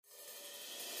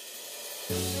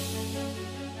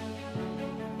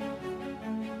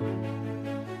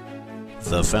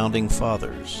The Founding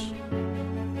Fathers,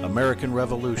 American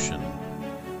Revolution,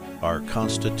 our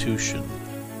Constitution,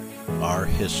 our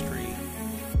history,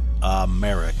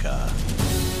 America.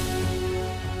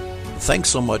 Thanks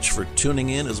so much for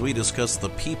tuning in as we discuss the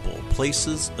people,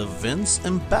 places, events,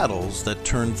 and battles that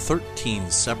turned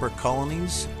 13 separate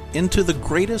colonies into the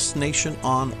greatest nation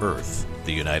on earth,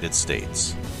 the United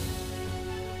States.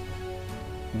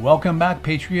 Welcome back,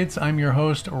 Patriots. I'm your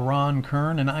host, Ron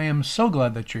Kern, and I am so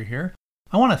glad that you're here.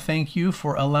 I want to thank you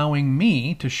for allowing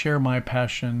me to share my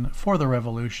passion for the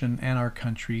Revolution and our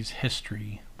country's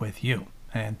history with you.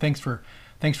 And thanks for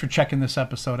checking this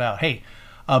episode out. Hey,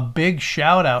 a big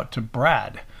shout out to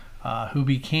Brad, who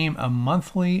became a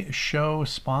monthly show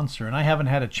sponsor. And I haven't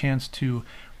had a chance to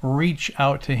reach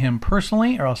out to him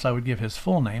personally, or else I would give his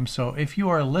full name. So if you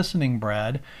are listening,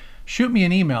 Brad, shoot me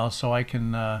an email so I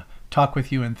can talk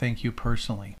with you and thank you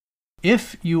personally.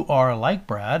 If you are like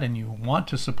Brad and you want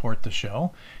to support the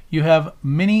show, you have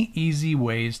many easy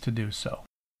ways to do so.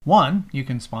 One, you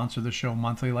can sponsor the show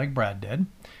monthly like Brad did,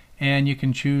 and you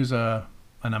can choose an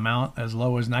amount as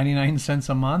low as 99 cents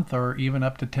a month or even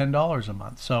up to $10 a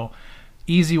month. So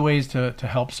easy ways to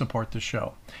help support the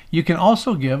show. You can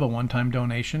also give a one-time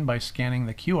donation by scanning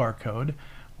the QR code,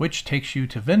 which takes you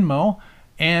to Venmo,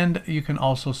 and you can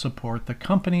also support the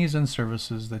companies and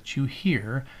services that you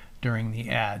hear during the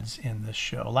ads in this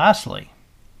show. Lastly,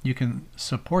 you can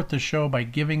support the show by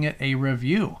giving it a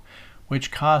review, which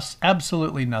costs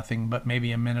absolutely nothing but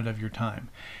maybe a minute of your time.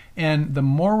 And the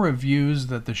more reviews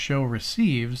that the show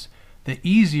receives, the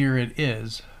easier it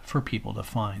is for people to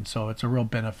find. So it's a real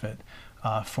benefit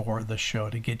for the show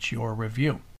to get your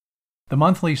review. The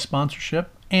monthly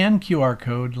sponsorship and QR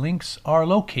code links are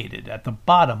located at the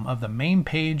bottom of the main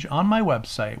page on my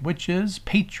website, which is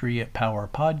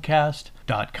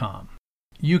patriotpowerpodcast.com.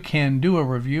 You can do a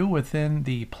review within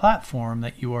the platform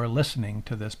that you are listening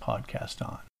to this podcast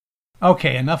on.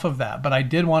 Okay, enough of that, but I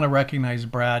did want to recognize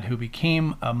Brad, who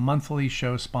became a monthly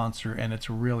show sponsor, and it's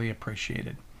really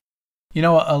appreciated. You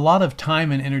know, a lot of time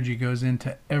and energy goes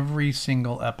into every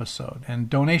single episode, and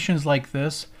donations like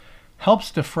this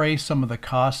helps defray some of the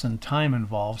costs and time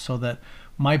involved so that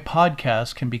my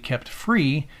podcast can be kept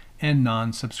free and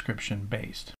non-subscription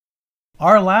based.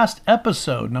 Our last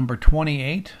episode, number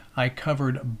 28, I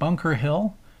covered Bunker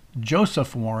Hill,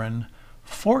 Joseph Warren,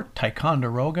 Fort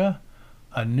Ticonderoga,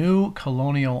 a new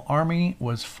colonial army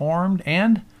was formed,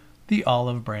 and the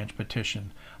Olive Branch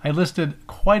Petition. I listed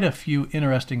quite a few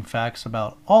interesting facts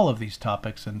about all of these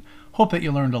topics and hope that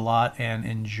you learned a lot and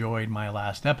enjoyed my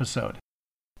last episode.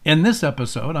 In this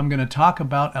episode, I'm going to talk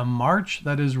about a march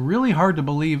that is really hard to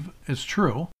believe is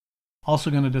true, also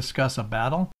going to discuss a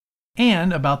battle,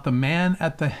 and about the man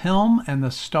at the helm and the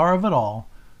star of it all,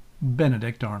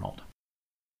 Benedict Arnold.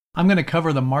 I'm going to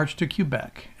cover the march to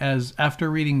Quebec, as after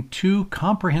reading 2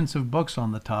 comprehensive books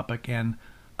on the topic and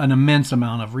an immense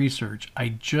amount of research, I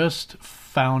just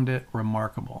found it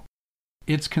remarkable.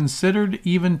 It's considered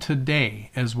even today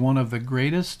as one of the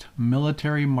greatest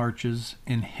military marches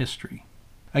in history.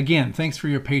 Again, thanks for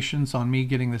your patience on me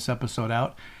getting this episode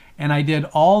out, and I did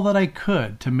all that I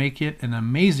could to make it an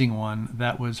amazing one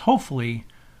that was hopefully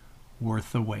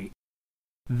worth the wait.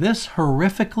 This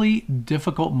horrifically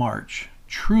difficult march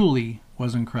truly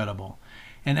was incredible,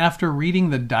 and after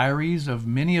reading the diaries of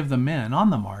many of the men on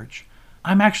the march,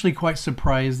 I'm actually quite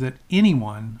surprised that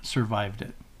anyone survived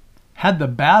it. Had the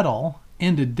battle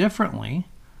ended differently,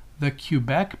 the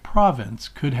Quebec province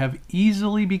could have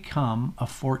easily become a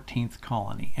 14th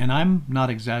colony. And I'm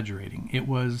not exaggerating. It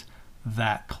was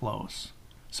that close.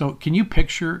 So can you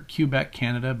picture Quebec,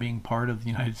 Canada being part of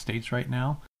the United States right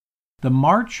now? The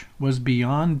march was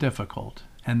beyond difficult,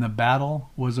 and the battle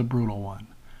was a brutal one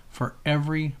for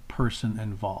every person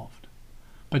involved.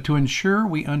 But to ensure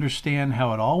we understand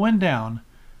how it all went down,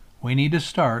 we need to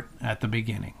start at the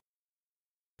beginning.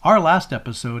 Our last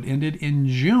episode ended in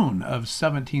June of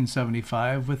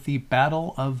 1775 with the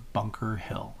Battle of Bunker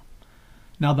Hill.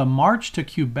 Now, the march to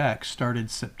Quebec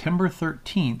started September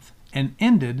 13th and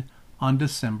ended on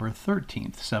December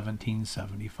 13th,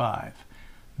 1775.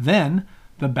 Then,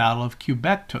 the Battle of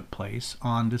Quebec took place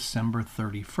on December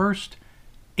 31st,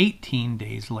 18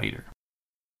 days later.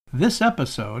 This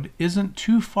episode isn't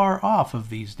too far off of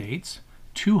these dates,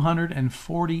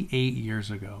 248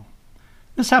 years ago.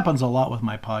 This happens a lot with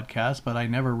my podcast, but I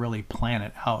never really plan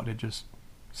it out. It just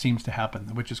seems to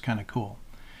happen, which is kind of cool.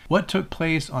 What took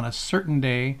place on a certain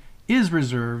day is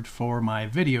reserved for my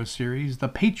video series, The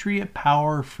Patriot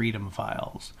Power Freedom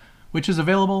Files, which is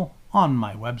available on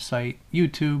my website,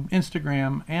 YouTube,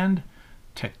 Instagram, and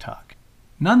TikTok.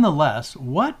 Nonetheless,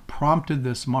 what prompted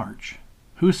this march?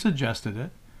 Who suggested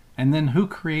it? And then who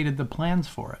created the plans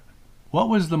for it? What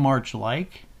was the march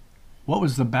like? What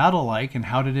was the battle like, and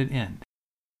how did it end?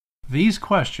 These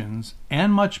questions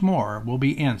and much more will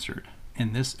be answered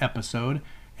in this episode,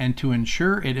 and to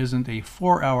ensure it isn't a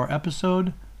 4-hour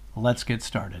episode, let's get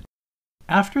started.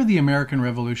 After the American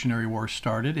Revolutionary War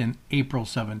started in April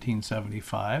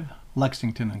 1775,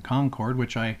 Lexington and Concord,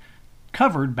 which I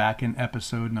covered back in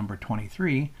episode number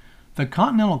 23, the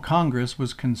Continental Congress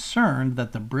was concerned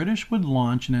that the British would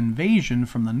launch an invasion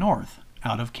from the north,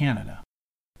 out of Canada.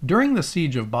 During the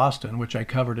Siege of Boston, which I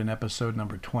covered in episode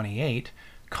number 28,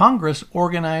 Congress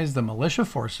organized the militia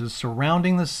forces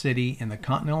surrounding the city in the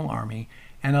Continental Army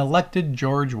and elected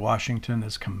George Washington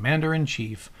as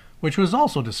Commander-in-Chief, which was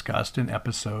also discussed in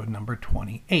episode number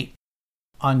 28.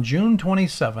 On June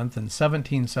 27th in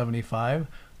 1775,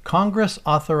 Congress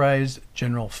authorized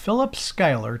General Philip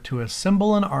Schuyler to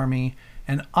assemble an army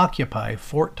and occupy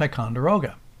Fort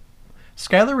Ticonderoga.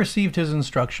 Schuyler received his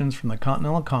instructions from the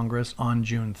Continental Congress on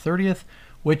June 30th,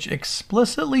 which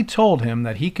explicitly told him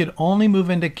that he could only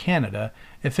move into Canada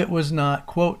if it was not,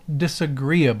 quote,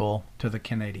 disagreeable to the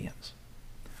Canadians.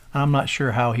 I'm not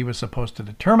sure how he was supposed to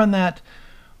determine that,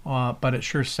 but it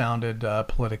sure sounded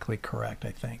politically correct,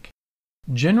 I think.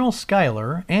 General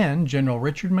Schuyler and General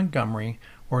Richard Montgomery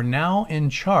were now in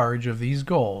charge of these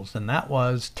goals, and that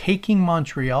was taking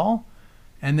Montreal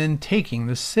and then taking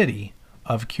the city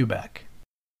of Quebec.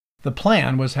 The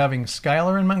plan was having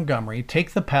Schuyler and Montgomery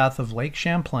take the path of Lake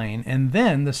Champlain and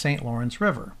then the St. Lawrence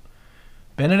River.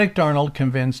 Benedict Arnold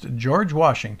convinced George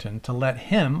Washington to let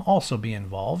him also be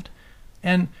involved,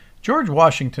 and George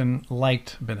Washington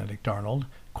liked Benedict Arnold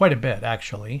quite a bit,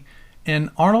 actually, and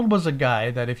Arnold was a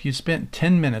guy that if you spent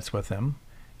 10 minutes with him,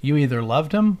 you either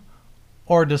loved him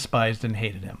or despised and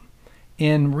hated him.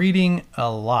 In reading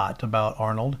a lot about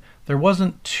Arnold, there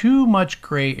wasn't too much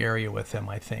gray area with him,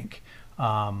 I think.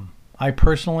 I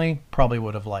personally probably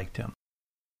would have liked him.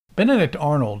 Benedict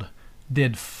Arnold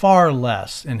did far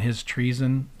less in his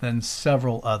treason than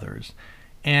several others,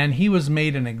 and he was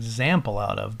made an example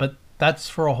out of, but that's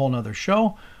for a whole nother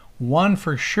show, one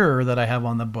for sure that I have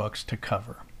on the books to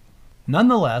cover.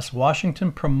 Nonetheless,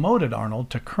 Washington promoted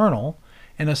Arnold to colonel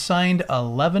and assigned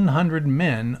 1,100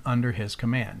 men under his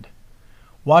command.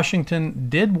 Washington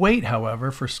did wait,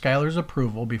 however, for Schuyler's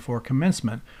approval before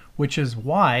commencement, which is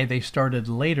why they started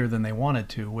later than they wanted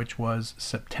to, which was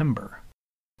September.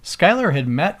 Schuyler had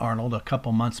met Arnold a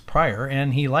couple months prior,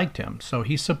 and he liked him, so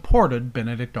he supported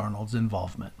Benedict Arnold's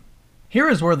involvement. Here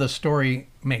is where the story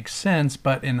makes sense,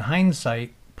 but in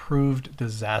hindsight proved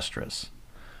disastrous.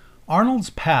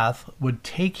 Arnold's path would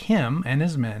take him and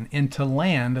his men into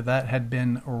land that had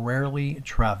been rarely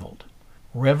traveled.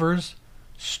 Rivers,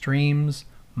 streams,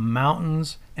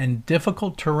 mountains, and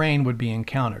difficult terrain would be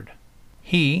encountered.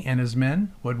 He and his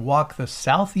men would walk the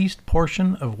southeast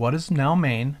portion of what is now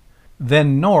Maine,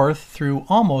 then north through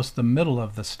almost the middle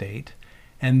of the state,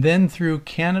 and then through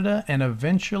Canada and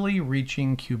eventually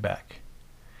reaching Quebec.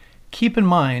 Keep in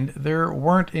mind, there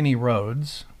weren't any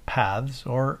roads, paths,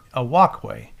 or a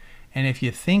walkway, and if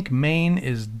you think Maine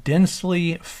is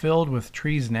densely filled with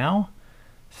trees now,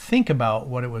 think about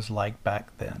what it was like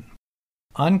back then.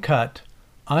 Uncut,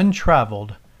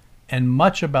 untraveled, and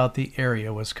much about the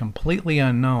area was completely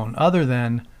unknown other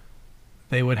than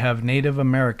they would have Native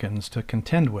Americans to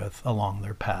contend with along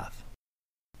their path.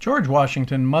 George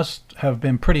Washington must have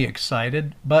been pretty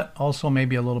excited, but also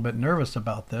maybe a little bit nervous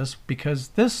about this, because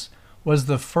this was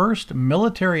the first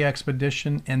military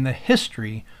expedition in the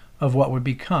history of what would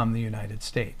become the United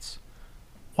States.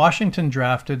 Washington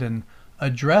drafted an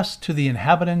address to the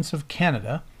inhabitants of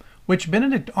Canada, which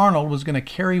Benedict Arnold was going to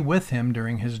carry with him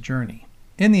during his journey.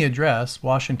 In the address,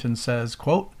 Washington says,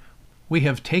 quote, "We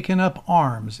have taken up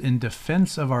arms in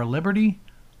defense of our liberty,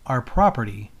 our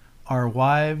property, our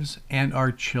wives, and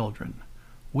our children.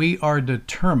 We are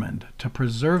determined to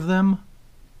preserve them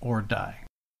or die."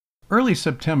 Early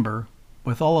September,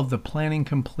 with all of the planning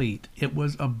complete, it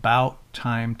was about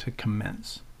time to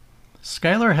commence.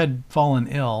 Schuyler had fallen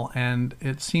ill, and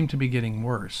it seemed to be getting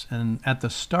worse, and at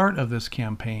the start of this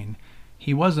campaign,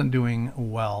 he wasn't doing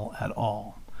well at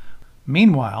all.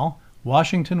 Meanwhile,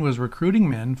 Washington was recruiting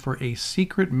men for a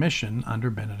secret mission under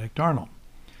Benedict Arnold.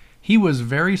 He was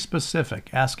very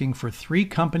specific, asking for 3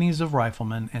 companies of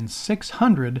riflemen and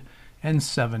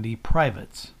 670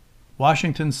 privates.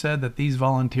 Washington said that these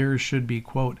volunteers should be,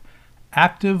 quote,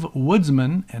 active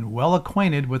woodsmen and well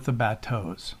acquainted with the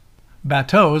bateaus.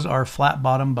 Bateaus are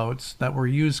flat-bottom boats that were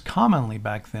used commonly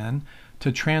back then to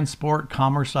transport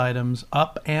commerce items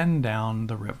up and down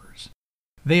the rivers.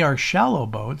 They are shallow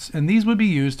boats, and these would be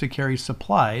used to carry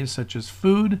supplies such as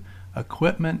food,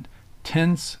 equipment,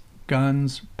 tents,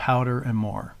 guns, powder, and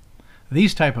more.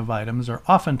 These type of items are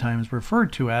oftentimes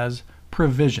referred to as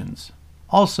provisions.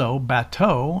 Also,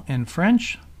 bateau in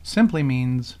French simply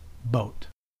means boat.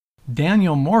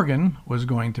 Daniel Morgan was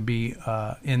going to be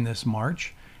in this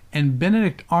march, and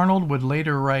Benedict Arnold would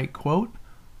later write, quote,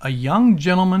 "A young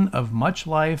gentleman of much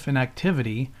life and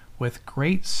activity with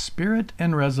great spirit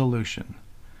and resolution."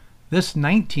 This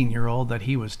 19-year-old that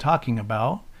he was talking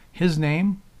about, his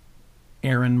name,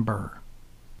 Aaron Burr.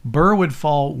 Burr would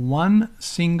fall one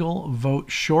single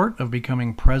vote short of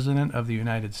becoming President of the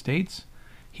United States.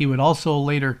 He would also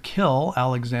later kill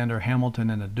Alexander Hamilton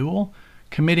in a duel,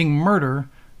 committing murder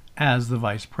as the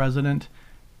Vice President,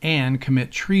 and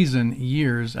commit treason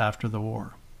years after the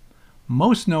war.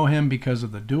 Most know him because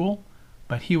of the duel,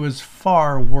 but he was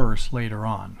far worse later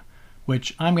on,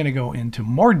 which I'm going to go into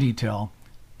more detail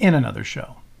in another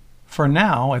show. For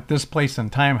now, at this place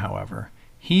and time, however,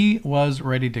 he was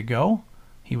ready to go.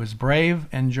 He was brave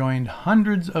and joined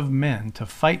hundreds of men to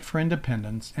fight for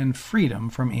independence and freedom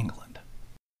from England.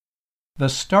 The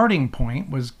starting point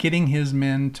was getting his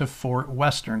men to Fort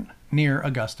Western, near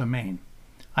Augusta, Maine.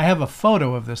 I have a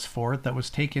photo of this fort that was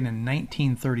taken in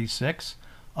 1936,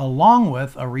 along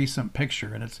with a recent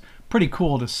picture, and it's pretty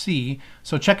cool to see,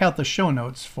 so check out the show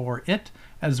notes for it,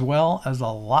 as well as a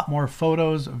lot more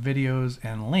photos, videos,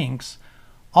 and links,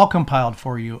 all compiled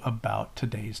for you about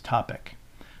today's topic.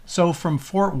 So from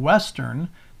Fort Western,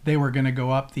 they were going to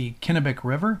go up the Kennebec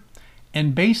River,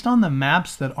 and based on the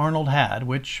maps that Arnold had,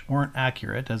 which weren't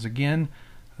accurate, as again,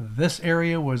 this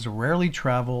area was rarely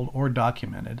traveled or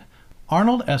documented,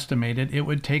 Arnold estimated it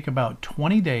would take about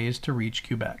 20 days to reach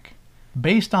Quebec.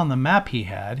 Based on the map he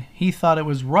had, he thought it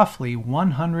was roughly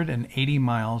 180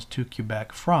 miles to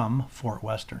Quebec from Fort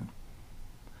Western.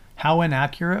 How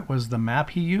inaccurate was the map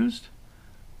he used?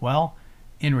 Well,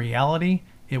 in reality,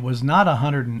 it was not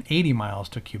 180 miles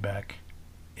to Quebec.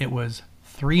 It was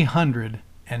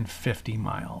 350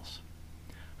 miles.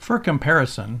 For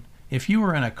comparison, if you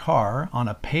were in a car on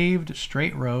a paved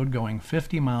straight road going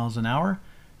 50 miles an hour,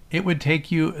 it would take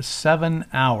you 7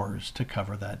 hours to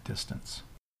cover that distance.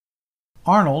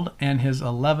 Arnold and his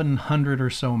 1,100 or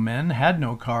so men had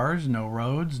no cars, no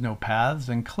roads, no paths,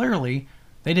 and clearly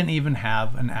they didn't even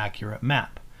have an accurate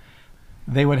map.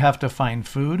 They would have to find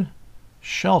food,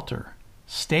 shelter,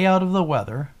 stay out of the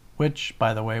weather, which,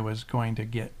 by the way, was going to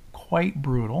get quite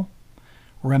brutal,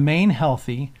 remain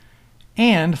healthy,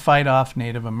 and fight off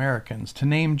Native Americans, to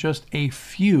name just a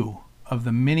few of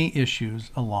the many issues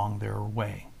along their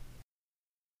way.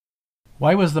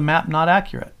 Why was the map not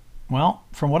accurate? Well,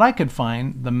 from what I could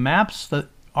find, the maps that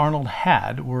Arnold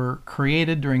had were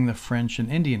created during the French and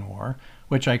Indian War,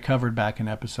 which I covered back in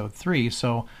episode 3,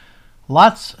 so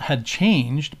lots had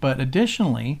changed, but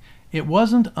additionally, it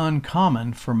wasn't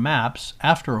uncommon for maps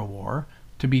after a war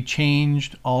to be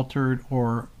changed, altered,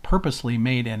 or purposely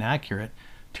made inaccurate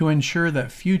to ensure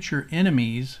that future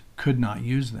enemies could not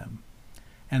use them.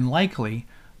 And likely,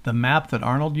 the map that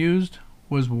Arnold used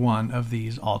was one of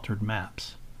these altered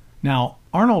maps. Now,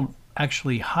 Arnold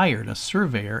actually hired a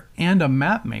surveyor and a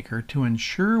map maker to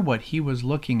ensure what he was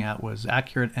looking at was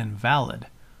accurate and valid.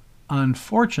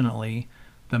 Unfortunately,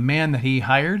 the man that he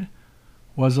hired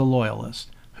was a loyalist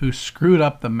who screwed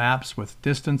up the maps with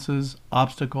distances,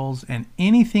 obstacles, and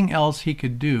anything else he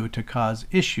could do to cause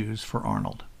issues for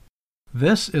Arnold.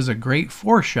 This is a great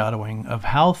foreshadowing of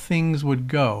how things would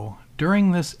go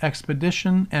during this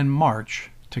expedition and march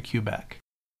to Quebec.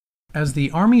 As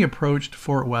the army approached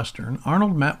Fort Western,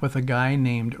 Arnold met with a guy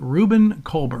named Reuben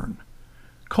Colburn.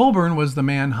 Colburn was the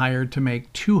man hired to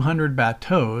make 200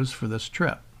 bateaux for this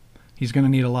trip. He's going to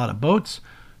need a lot of boats,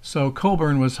 so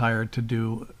Colburn was hired to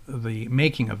do the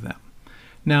making of them.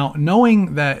 Now,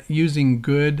 knowing that using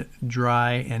good,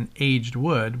 dry, and aged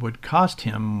wood would cost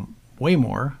him way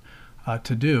more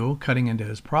to do, cutting into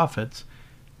his profits,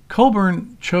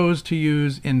 Colburn chose to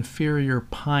use inferior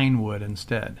pine wood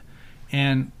instead.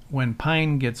 And when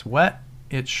pine gets wet,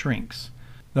 it shrinks.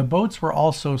 The boats were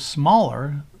also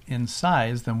smaller in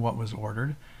size than what was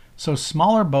ordered, so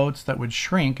smaller boats that would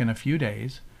shrink in a few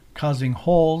days, causing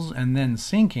holes and then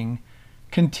sinking,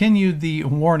 continued the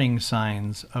warning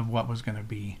signs of what was going to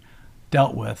be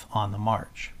dealt with on the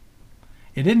march.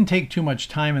 It didn't take too much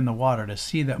time in the water to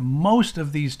see that most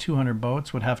of these 200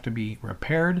 boats would have to be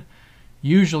repaired,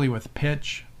 usually with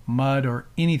pitch, mud, or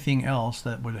anything else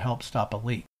that would help stop a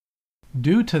leak.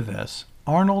 Due to this,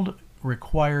 Arnold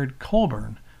required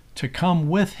Colburn to come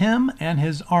with him and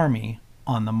his army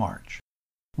on the march.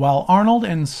 While Arnold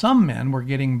and some men were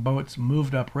getting boats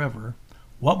moved upriver,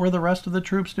 what were the rest of the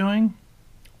troops doing?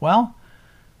 Well,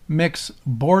 mix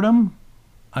boredom,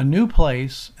 a new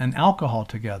place, and alcohol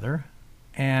together,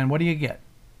 and what do you get?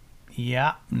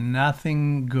 Yeah,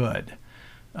 nothing good.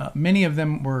 Many of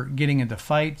them were getting into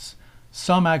fights.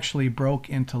 Some actually broke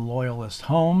into loyalist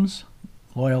homes.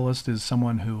 Loyalist is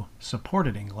someone who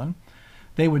supported England.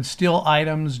 They would steal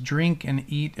items, drink and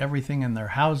eat everything in their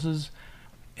houses.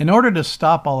 In order to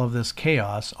stop all of this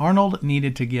chaos, Arnold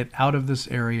needed to get out of this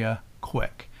area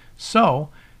quick. So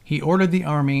he ordered the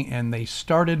army and they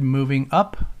started moving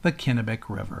up the Quebec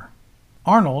River.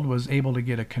 Arnold was able to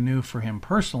get a canoe for him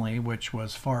personally, which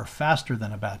was far faster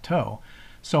than a bateau,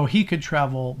 so he could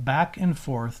travel back and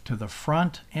forth to the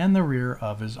front and the rear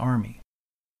of his army.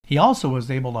 He also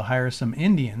was able to hire some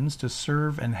Indians to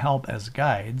serve and help as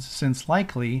guides, since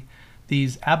likely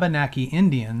these Abenaki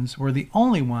Indians were the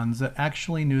only ones that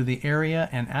actually knew the area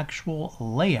and actual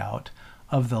layout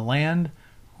of the land,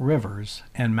 rivers,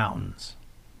 and mountains.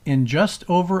 In just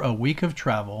over a week of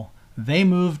travel, they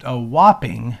moved a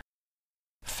whopping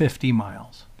 50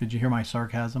 miles. Did you hear my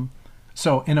sarcasm?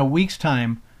 So in a week's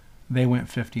time, they went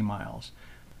 50 miles.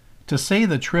 To say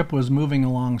the trip was moving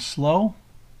along slow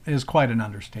is quite an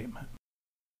understatement.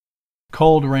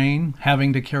 Cold rain,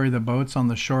 having to carry the boats on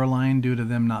the shoreline due to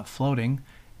them not floating,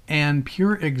 and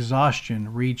pure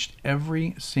exhaustion reached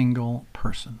every single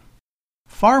person.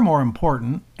 Far more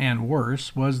important, and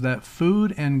worse, was that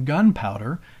food and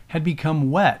gunpowder had become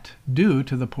wet due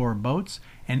to the poor boats,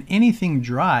 and anything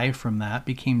dry from that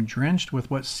became drenched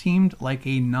with what seemed like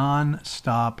a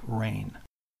non-stop rain.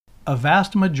 A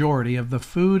vast majority of the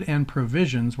food and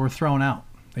provisions were thrown out.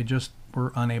 They just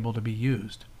were unable to be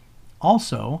used.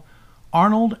 Also,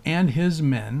 Arnold and his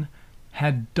men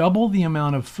had double the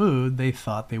amount of food they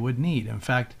thought they would need. In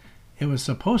fact, it was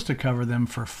supposed to cover them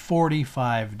for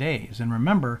 45 days. And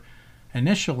remember,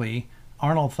 initially,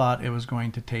 Arnold thought it was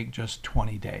going to take just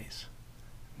 20 days.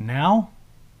 Now,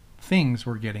 things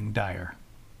were getting dire.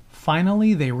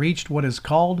 Finally, they reached what is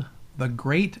called the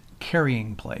Great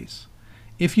Carrying Place.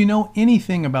 If you know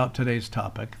anything about today's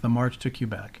topic, the March to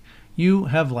Quebec, you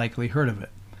have likely heard of it.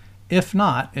 If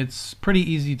not, it's pretty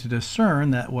easy to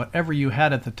discern that whatever you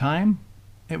had at the time,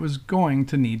 it was going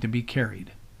to need to be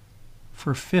carried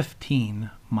for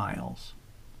 15 miles.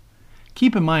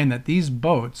 Keep in mind that these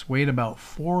boats weighed about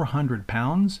 400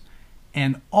 pounds,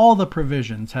 and all the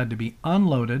provisions had to be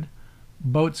unloaded.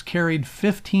 Boats carried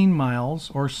 15 miles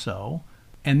or so,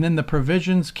 and then the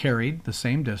provisions carried the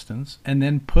same distance, and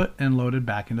then put and loaded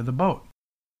back into the boat.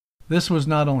 This was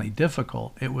not only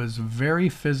difficult, it was very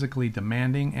physically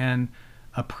demanding and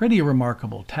a pretty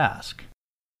remarkable task.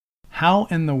 How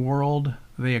in the world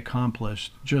they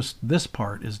accomplished just this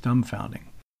part is dumbfounding.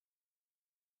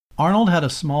 Arnold had a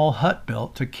small hut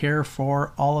built to care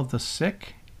for all of the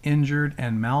sick, injured,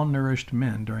 and malnourished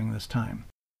men during this time.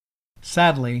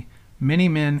 Sadly, many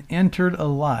men entered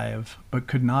alive but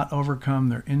could not overcome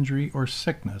their injury or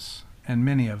sickness, and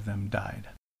many of them died.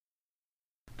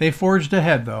 They forged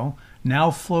ahead, though, now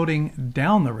floating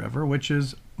down the river, which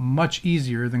is much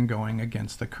easier than going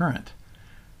against the current.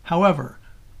 However,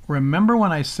 remember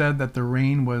when I said that the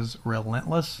rain was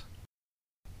relentless?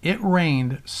 It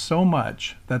rained so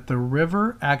much that the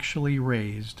river actually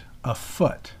raised a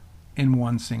foot in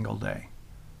one single day.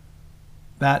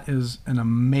 That is an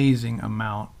amazing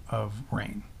amount of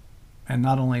rain. And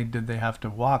not only did they have to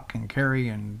walk and carry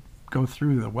and go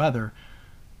through the weather,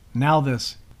 now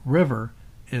this river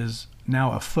is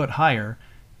now a foot higher,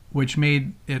 which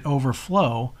made it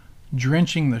overflow,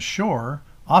 drenching the shore,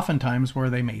 oftentimes where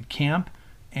they made camp,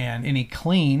 and any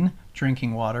clean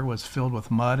drinking water was filled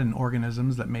with mud and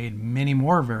organisms that made many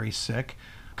more very sick,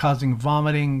 causing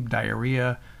vomiting,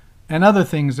 diarrhea, and other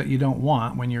things that you don't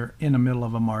want when you're in the middle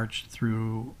of a march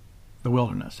through the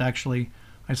wilderness. Actually,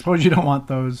 I suppose you don't want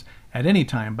those at any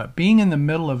time, but being in the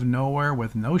middle of nowhere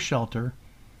with no shelter,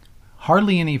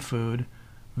 hardly any food,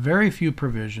 very few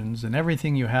provisions, and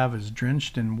everything you have is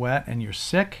drenched and wet and you're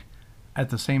sick at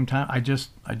the same time, I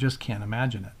just can't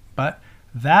imagine it. But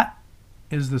that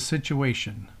is the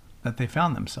situation that they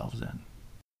found themselves in.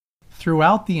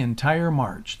 Throughout the entire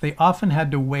march, they often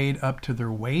had to wade up to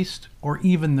their waist or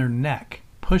even their neck,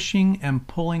 pushing and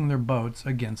pulling their boats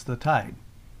against the tide.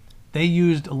 They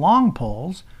used long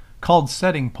poles, called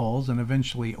setting poles and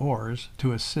eventually oars,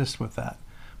 to assist with that.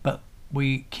 But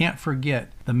we can't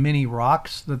forget the many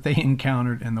rocks that they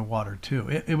encountered in the water too.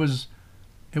 It was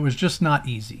just not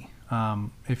easy.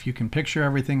 If you can picture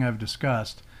everything I've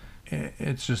discussed,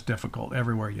 it's just difficult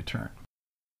everywhere you turn.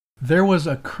 There was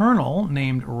a colonel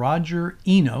named Roger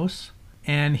Enos,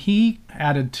 and he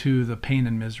added to the pain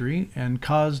and misery and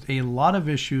caused a lot of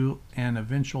issue and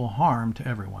eventual harm to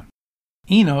everyone.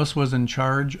 Enos was in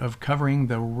charge of covering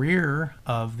the rear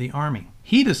of the army.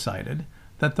 He decided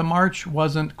that the march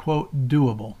wasn't, quote,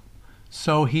 doable.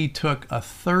 So he took a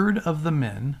third of the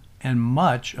men and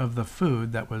much of the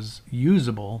food that was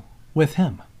usable with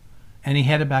him, and he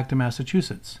headed back to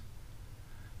Massachusetts.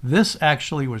 This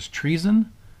actually was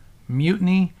treason,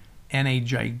 mutiny, and a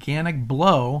gigantic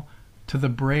blow to the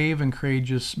brave and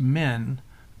courageous men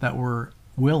that were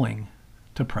willing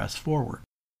to press forward.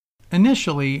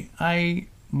 Initially, I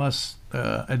must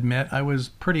admit, I was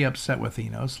pretty upset with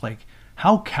Enos. Like,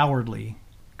 how cowardly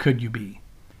could you be?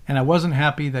 And I wasn't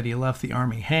happy that he left the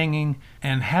army hanging.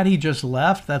 And had he just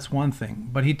left, that's one thing.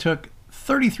 But he took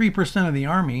 33% of the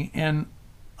army and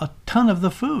a ton of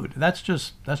the food. That's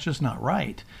just not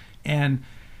right. And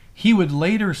he would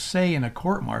later say in a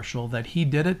court-martial that he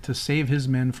did it to save his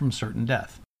men from certain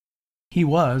death. He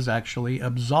was actually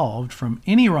absolved from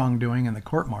any wrongdoing in the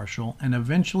court-martial and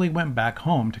eventually went back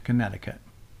home to Connecticut.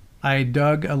 I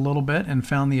dug a little bit and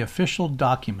found the official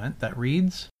document that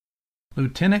reads,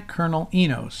 Lieutenant Colonel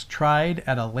Enos tried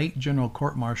at a late general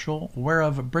court-martial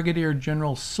whereof Brigadier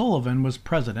General Sullivan was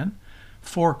president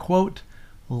for, quote,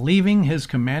 leaving his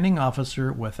commanding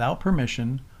officer without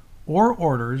permission or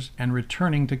orders and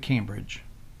returning to Cambridge.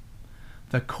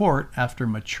 The court, after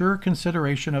mature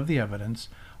consideration of the evidence,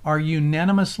 are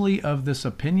unanimously of this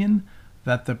opinion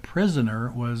that the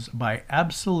prisoner was by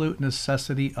absolute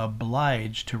necessity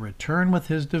obliged to return with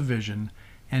his division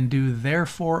and do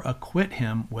therefore acquit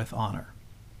him with honor.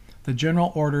 The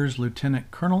general orders Lieutenant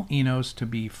Colonel Enos to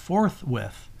be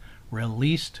forthwith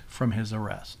released from his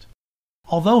arrest.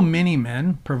 Although many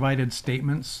men provided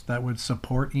statements that would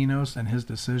support Enos and his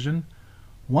decision,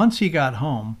 once he got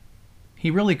home,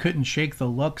 he really couldn't shake the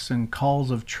looks and calls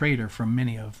of traitor from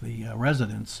many of the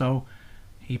residents, so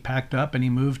he packed up and he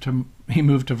moved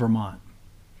to Vermont.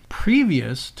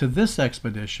 Previous to this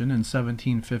expedition in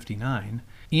 1759,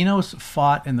 Enos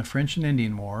fought in the French and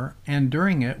Indian War, and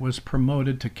during it was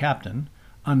promoted to captain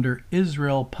under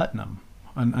Israel Putnam,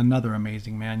 another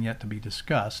amazing man yet to be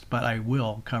discussed, but I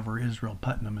will cover Israel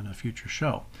Putnam in a future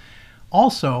show.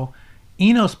 Also,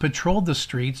 Enos patrolled the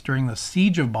streets during the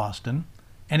Siege of Boston,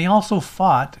 and he also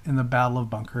fought in the Battle of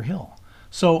Bunker Hill.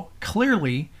 So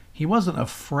clearly, he wasn't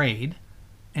afraid,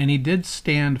 and he did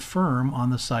stand firm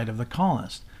on the side of the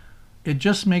colonists. It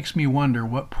just makes me wonder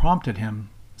what prompted him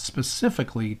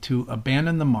specifically to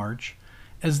abandon the march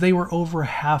as they were over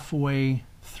halfway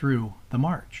through the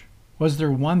march. Was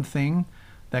there one thing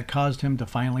that caused him to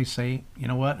finally say, you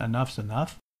know what, enough's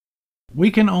enough? We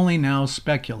can only now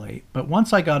speculate, but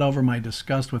once I got over my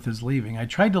disgust with his leaving, I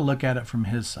tried to look at it from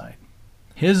his side.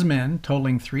 His men,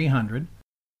 totaling 300,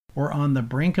 were on the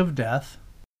brink of death,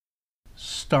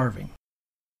 starving.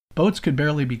 Boats could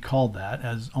barely be called that,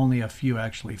 as only a few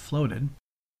actually floated.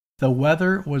 The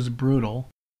weather was brutal,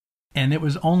 and it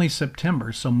was only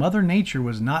September, so Mother Nature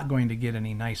was not going to get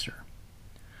any nicer.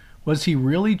 Was he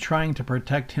really trying to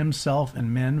protect himself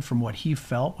and men from what he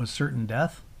felt was certain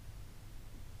death?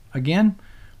 Again,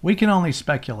 we can only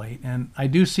speculate, and I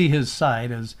do see his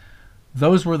side as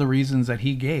those were the reasons that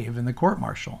he gave in the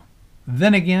court-martial.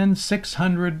 Then again,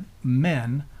 600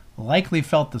 men likely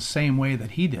felt the same way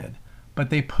that he did, but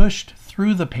they pushed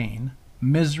through the pain,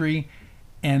 misery,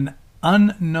 and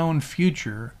unknown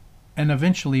future and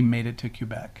eventually made it to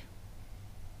Quebec.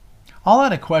 I'll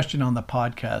add a question on the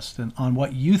podcast and on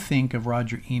what you think of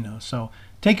Roger Enos, so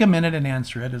take a minute and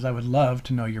answer it, as I would love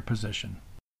to know your position.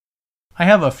 I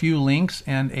have a few links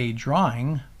and a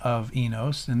drawing of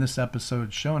Enos in this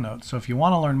episode's show notes, so if you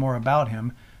want to learn more about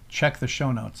him, check the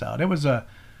show notes out. It was a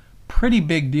pretty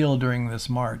big deal during this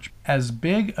march. As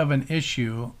big of an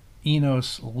issue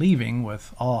Enos leaving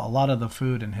with a lot of the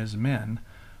food and his men,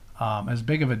 as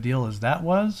big of a deal as that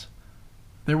was,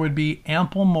 there would be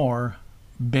ample more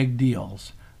big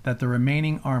deals that the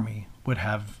remaining army would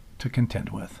have to contend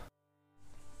with.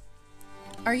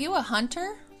 Are you a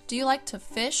hunter? Do you like to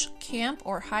fish, camp,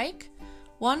 or hike?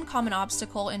 One common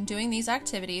obstacle in doing these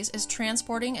activities is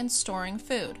transporting and storing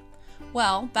food.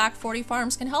 Well, Back 40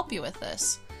 Farms can help you with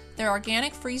this. Their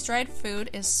organic freeze-dried food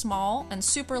is small and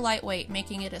super lightweight,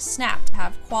 making it a snap to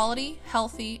have quality,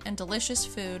 healthy, and delicious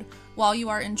food while you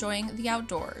are enjoying the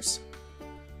outdoors.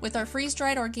 With our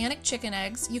freeze-dried organic chicken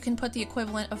eggs, you can put the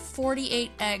equivalent of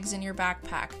 48 eggs in your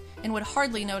backpack and would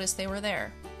hardly notice they were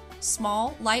there.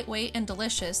 Small, lightweight, and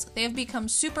delicious, they have become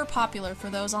super popular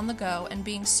for those on the go, and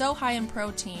being so high in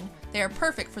protein, they are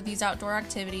perfect for these outdoor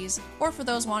activities or for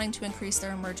those wanting to increase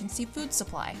their emergency food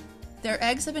supply. Their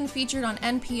eggs have been featured on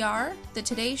NPR, The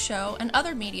Today Show, and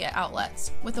other media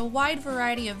outlets, with a wide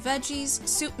variety of veggies,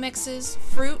 soup mixes,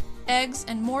 fruit, eggs,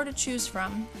 and more to choose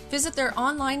from, visit their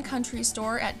online country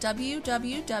store at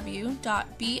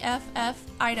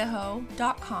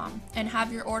www.bffidaho.com and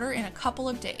have your order in a couple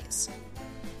of days.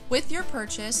 With your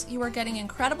purchase, you are getting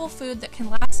incredible food that can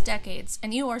last decades,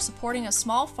 and you are supporting a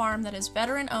small farm that is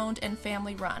veteran-owned and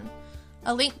family-run.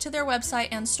 A link to their website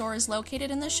and store is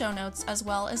located in the show notes as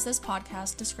well as this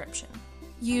podcast description.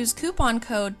 Use coupon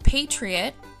code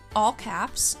PATRIOT, all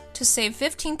caps, to save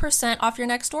 15% off your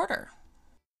next order.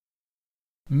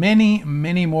 Many,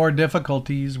 many more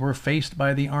difficulties were faced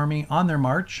by the Army on their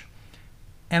march,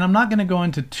 and I'm not going to go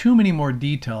into too many more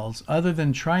details other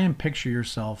than try and picture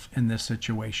yourself in this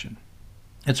situation.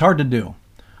 It's hard to do,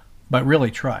 but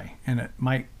really try, and it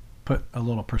might put a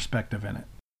little perspective in it.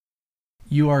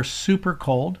 You are super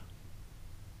cold.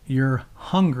 You're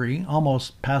hungry,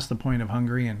 almost past the point of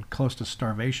hungry and close to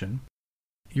starvation.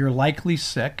 You're likely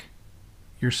sick.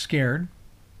 You're scared.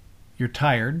 You're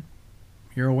tired.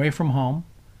 You're away from home.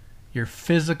 You're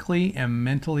physically and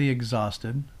mentally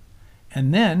exhausted.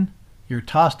 And then you're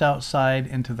tossed outside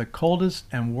into the coldest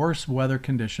and worst weather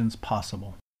conditions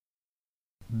possible.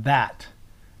 That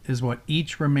is what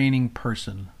each remaining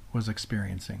person was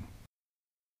experiencing.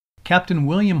 Captain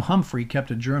William Humphrey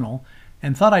kept a journal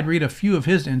and thought I'd read a few of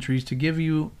his entries to give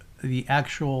you the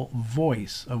actual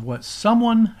voice of what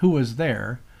someone who was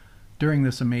there during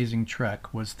this amazing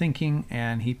trek was thinking,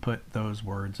 and he put those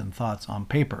words and thoughts on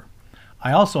paper.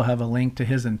 I also have a link to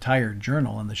his entire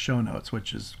journal in the show notes,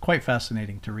 which is quite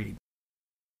fascinating to read.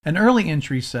 An early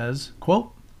entry says,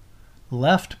 quote,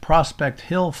 left Prospect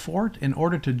Hill Fort in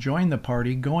order to join the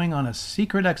party going on a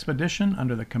secret expedition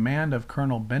under the command of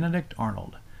Colonel Benedict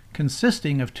Arnold,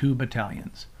 consisting of 2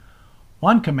 battalions.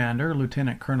 One commander,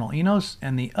 Lieutenant Colonel Enos,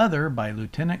 and the other by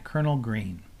Lieutenant Colonel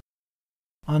Green.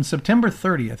 On September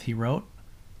 30th, he wrote,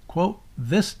 quote,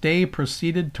 this day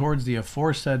proceeded towards the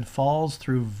aforesaid falls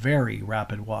through very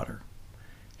rapid water.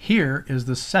 Here is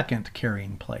the second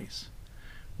carrying place.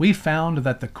 We found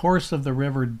that the course of the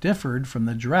river differed from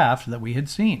the draft that we had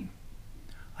seen.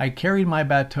 I carried my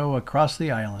bateau across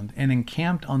the island and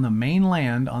encamped on the main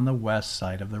land on the west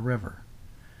side of the river.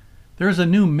 There is a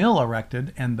new mill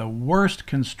erected and the worst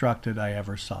constructed I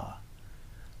ever saw.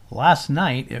 Last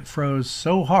night it froze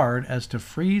so hard as to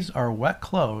freeze our wet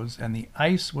clothes, and the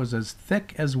ice was as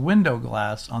thick as window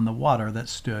glass on the water that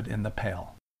stood in the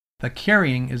pail. The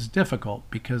carrying is difficult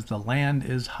because the land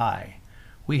is high.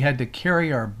 We had to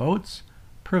carry our boats,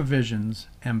 provisions,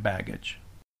 and baggage.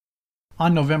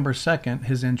 On November 2nd,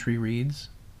 his entry reads,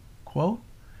 quote,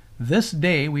 this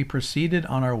day we proceeded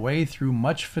on our way through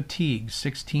much fatigue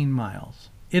 16 miles.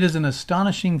 It is an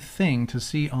astonishing thing to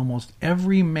see almost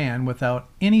every man without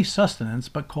any sustenance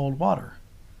but cold water.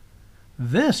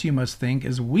 This, you must think,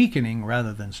 is weakening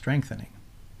rather than strengthening.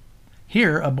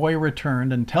 Here a boy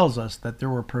returned and tells us that there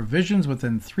were provisions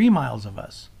within 3 miles of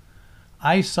us.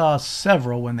 I saw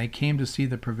several when they came to see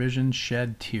the provisions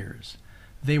shed tears.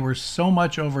 They were so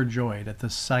much overjoyed at the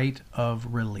sight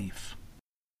of relief.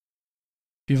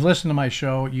 If you've listened to my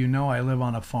show, you know I live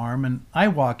on a farm and I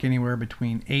walk anywhere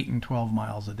between 8 and 12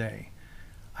 miles a day.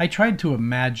 I tried to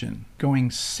imagine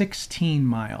going 16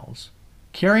 miles,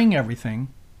 carrying everything,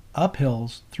 up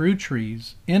hills, through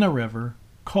trees, in a river,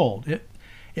 cold.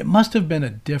 It must have been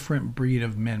a different breed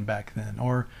of men back then,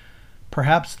 or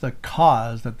perhaps the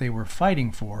cause that they were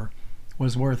fighting for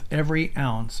was worth every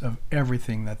ounce of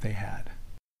everything that they had.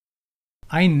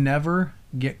 I never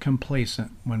get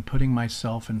complacent when putting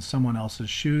myself in someone else's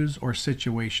shoes or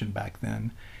situation back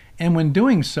then, and when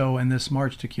doing so in this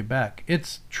march to Quebec,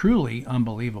 it's truly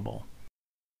unbelievable.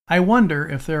 I wonder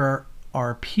if there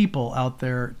are people out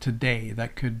there today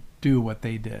that could do what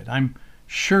they did. I'm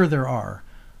sure there are,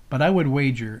 but I would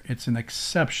wager it's an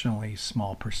exceptionally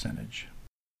small percentage.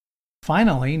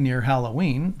 Finally, near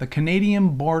Halloween, the Canadian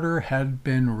border had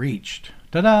been reached.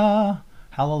 Ta-da!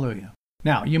 Hallelujah.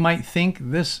 Now, you might think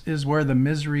this is where the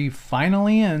misery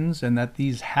finally ends and that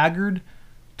these haggard,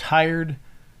 tired,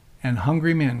 and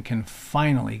hungry men can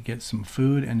finally get some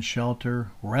food and shelter,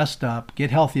 rest up,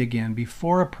 get healthy again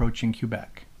before approaching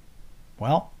Quebec.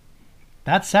 Well,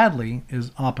 that sadly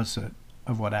is opposite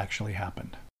of what actually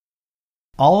happened.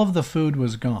 All of the food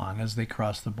was gone as they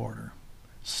crossed the border.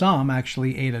 Some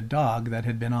actually ate a dog that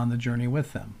had been on the journey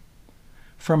with them.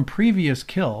 From previous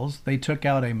kills, they took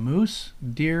out a moose,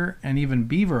 deer, and even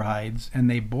beaver hides, and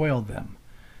they boiled them,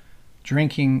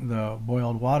 drinking the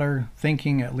boiled water,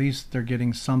 thinking at least they're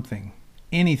getting something,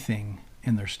 anything,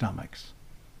 in their stomachs.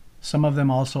 Some of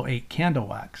them also ate candle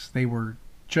wax. They were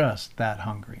just that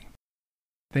hungry.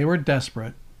 They were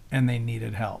desperate, and they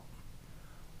needed help.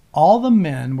 All the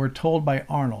men were told by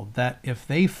Arnold that if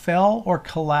they fell or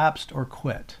collapsed or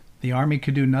quit, The army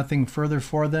could do nothing further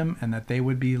for them and that they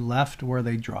would be left where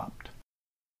they dropped.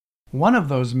 One of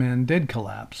those men did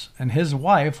collapse, and his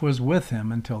wife was with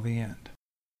him until the end.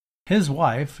 His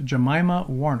wife, Jemima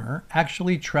Warner,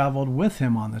 actually traveled with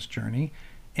him on this journey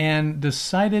and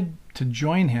decided to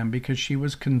join him because she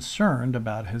was concerned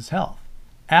about his health.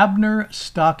 Abner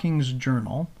Stocking's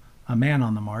journal, a man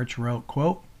on the march, wrote,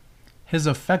 quote, "His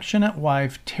affectionate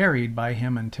wife tarried by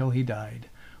him until he died,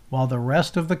 while the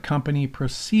rest of the company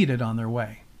proceeded on their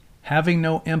way. Having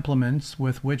no implements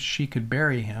with which she could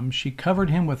bury him, she covered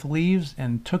him with leaves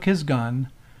and took his gun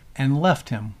and left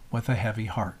him with a heavy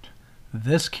heart.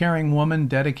 This caring woman,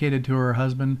 dedicated to her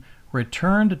husband,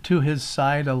 returned to his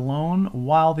side alone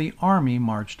while the army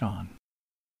marched on.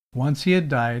 Once he had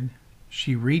died,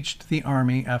 she reached the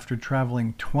army after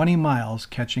traveling 20 miles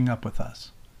catching up with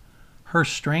us. Her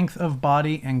strength of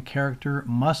body and character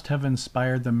must have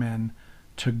inspired the men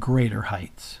to greater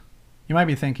heights." You might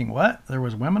be thinking, what? There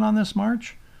was women on this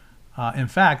march? In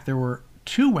fact, there were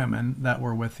 2 women that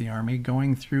were with the army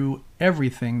going through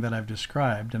everything that I've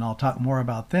described, and I'll talk more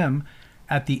about them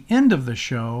at the end of the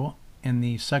show in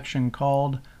the section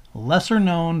called Lesser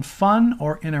Known Fun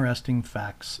or Interesting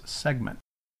Facts segment.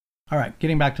 All right,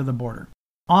 getting back to the border.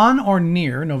 On or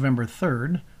near November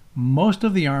 3rd, most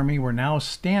of the army were now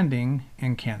standing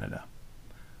in Canada.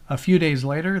 A few days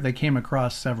later, they came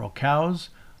across several cows,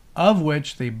 of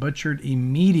which they butchered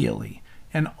immediately,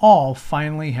 and all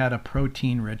finally had a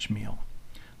protein-rich meal.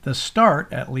 The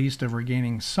start, at least, of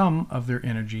regaining some of their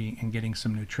energy and getting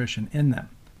some nutrition in them.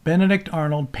 Benedict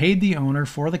Arnold paid the owner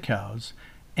for the cows,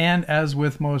 and as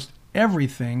with most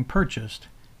everything purchased,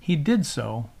 he did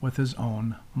so with his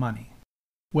own money.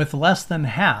 With less than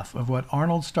half of what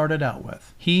Arnold started out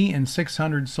with, he and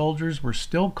 600 soldiers were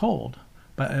still cold,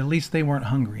 but at least they weren't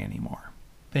hungry anymore.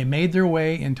 They made their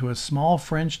way into a small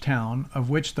French town of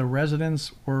which the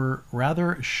residents were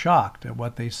rather shocked at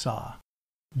what they saw.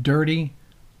 Dirty,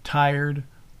 tired,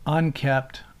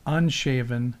 unkept,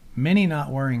 unshaven, many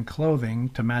not wearing clothing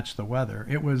to match the weather.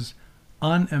 It was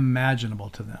unimaginable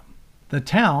to them. The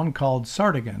town, called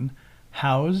Sardigan,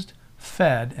 housed,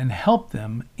 fed, and helped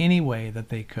them any way that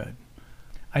they could.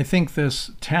 I think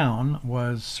this town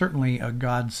was certainly a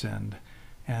godsend,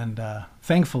 and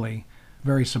thankfully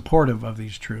very supportive of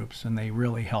these troops, and they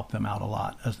really helped them out a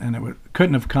lot. And it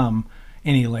couldn't have come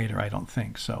any later, I don't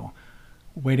think. So,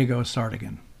 way to go,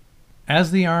 Sardigan.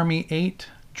 As the army ate,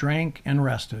 drank, and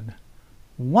rested,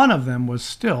 one of them was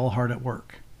still hard at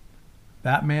work.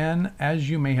 That man, as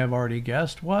you may have already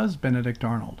guessed, was Benedict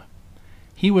Arnold.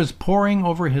 He was poring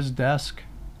over his desk,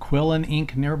 quill and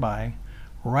ink nearby,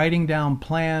 writing down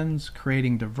plans,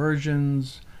 creating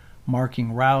diversions,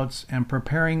 marking routes, and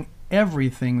preparing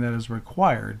everything that is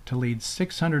required to lead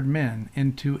 600 men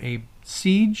into a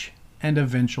siege and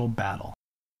eventual battle.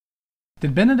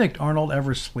 Did Benedict Arnold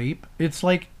ever sleep? It's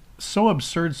like so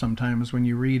absurd sometimes when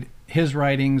you read his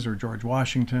writings, or George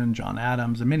Washington, John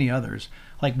Adams, and many others.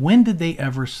 Like, when did they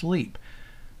ever sleep?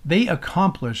 They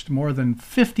accomplished more than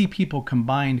 50 people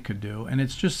combined could do, and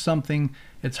it's just something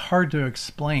it's hard to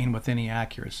explain with any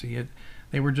accuracy.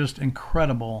 They were just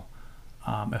incredible,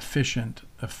 efficient,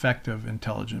 effective,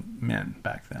 intelligent men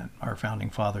back then. Our founding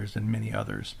fathers and many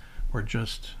others were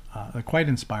just quite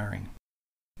inspiring.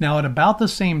 Now, at about the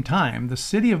same time, the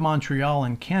city of Montreal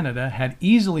in Canada had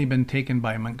easily been taken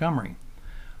by Montgomery.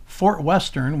 Fort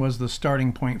Western was the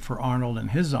starting point for Arnold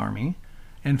and his army,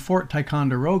 and Fort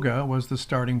Ticonderoga was the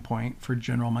starting point for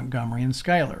General Montgomery and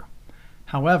Schuyler.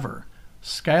 However,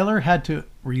 Schuyler had to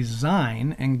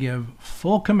resign and give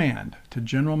full command to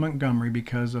General Montgomery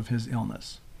because of his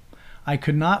illness. I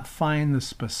could not find the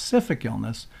specific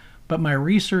illness, but my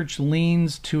research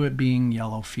leans to it being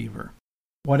yellow fever.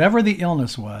 Whatever the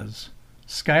illness was,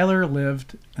 Schuyler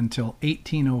lived until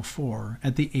 1804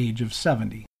 at the age of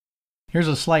 70. Here's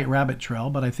a slight rabbit trail,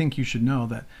 but I think you should know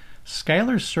that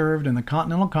Schuyler served in the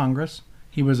Continental Congress,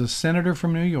 he was a senator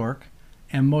from New York,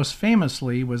 and most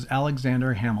famously was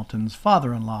Alexander Hamilton's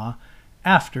father-in-law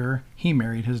after he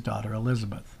married his daughter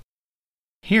Elizabeth.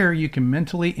 Here you can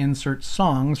mentally insert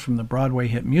songs from the Broadway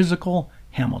hit musical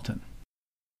Hamilton.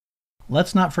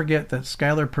 Let's not forget that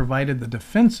Schuyler provided the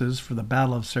defenses for the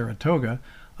Battle of Saratoga,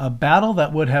 a battle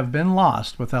that would have been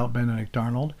lost without Benedict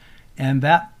Arnold, and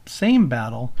that same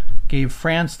battle gave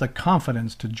France the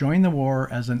confidence to join the war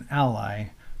as an ally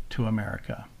to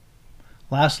America.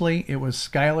 Lastly, it was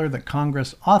Schuyler that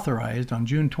Congress authorized on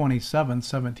June 27,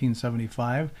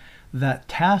 1775, that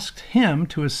tasked him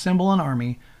to assemble an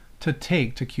army to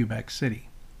take to Quebec City.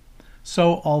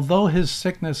 So, although his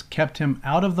sickness kept him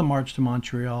out of the march to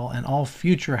Montreal and all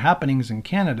future happenings in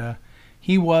Canada,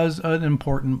 he was an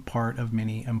important part of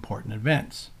many important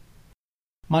events.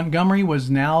 Montgomery was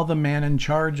now the man in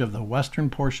charge of the western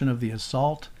portion of the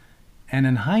assault, and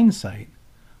in hindsight,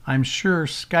 I'm sure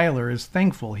Schuyler is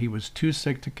thankful he was too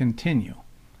sick to continue,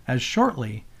 as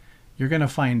shortly you're going to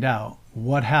find out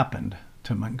what happened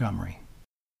to Montgomery.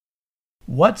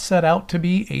 What set out to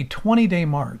be a 20-day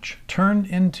march turned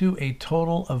into a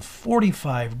total of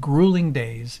 45 grueling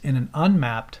days in an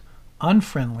unmapped,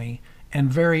 unfriendly,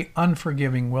 and very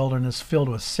unforgiving wilderness filled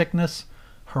with sickness,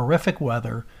 horrific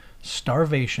weather,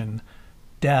 starvation,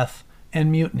 death,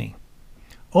 and mutiny.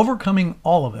 Overcoming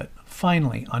all of it,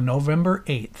 finally, on November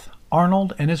 8th,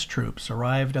 Arnold and his troops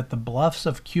arrived at the bluffs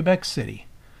of Quebec City.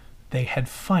 They had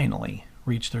finally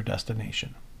reached their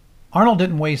destination. Arnold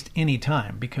didn't waste any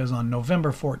time because on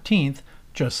November 14th,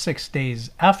 just 6 days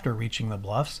after reaching the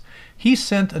bluffs, he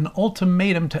sent an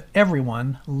ultimatum to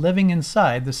everyone living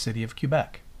inside the city of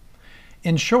Quebec.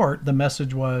 In short, the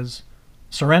message was,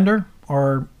 surrender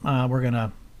or we're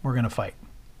gonna fight.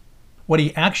 What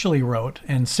he actually wrote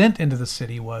and sent into the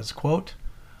city was, quote,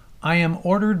 I am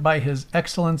ordered by His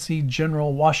Excellency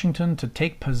General Washington to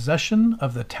take possession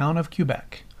of the town of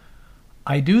Quebec.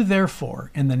 I do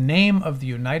therefore, in the name of the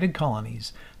United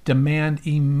Colonies, demand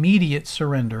immediate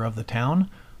surrender of the town,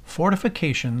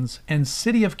 fortifications, and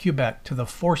city of Quebec to the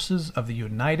forces of the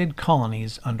United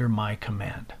Colonies under my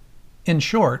command. In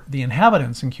short, the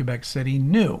inhabitants in Quebec City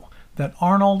knew that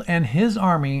Arnold and his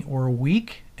army were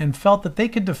weak and felt that they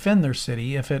could defend their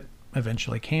city if it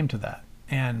eventually came to that.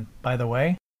 And, by the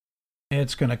way,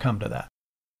 it's going to come to that.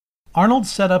 Arnold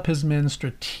set up his men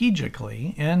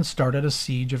strategically and started a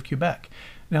siege of Quebec.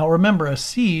 Now remember, a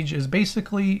siege is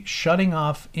basically shutting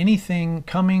off anything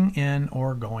coming in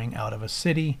or going out of a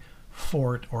city,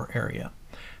 fort, or area.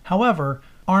 However,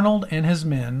 Arnold and his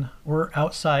men were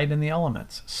outside in the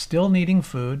elements, still needing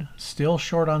food, still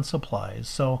short on supplies,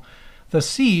 so the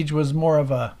siege was more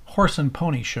of a horse and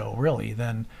pony show, really,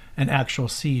 than an actual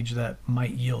siege that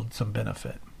might yield some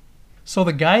benefit. So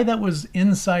the guy that was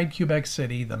inside Quebec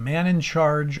City, the man in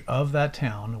charge of that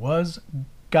town, was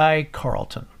Guy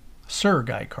Carleton, Sir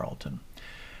Guy Carleton.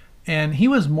 And he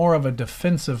was more of a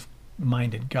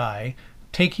defensive-minded guy,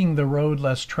 taking the road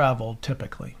less traveled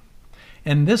typically.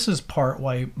 And this is part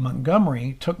why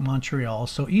Montgomery took Montreal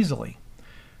so easily.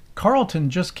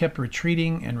 Carleton just kept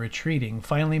retreating and retreating,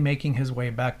 finally making his way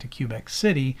back to Quebec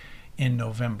City in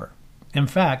November. In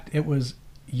fact, it was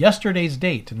yesterday's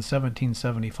date in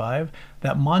 1775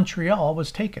 that Montreal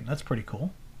was taken. That's pretty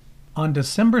cool. On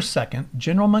December 2nd,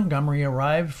 General Montgomery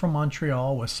arrived from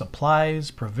Montreal with supplies,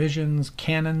 provisions,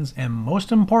 cannons, and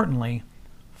most importantly,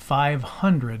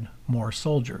 500 more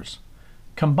soldiers.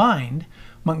 Combined,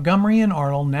 Montgomery and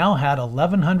Arnold now had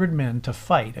 1,100 men to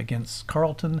fight against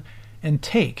Carleton and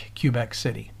take Quebec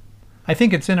City. I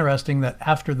think it's interesting that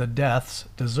after the deaths,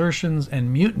 desertions,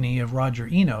 and mutiny of Roger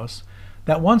Enos,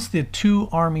 that once the two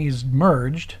armies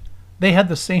merged, they had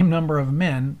the same number of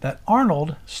men that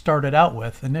Arnold started out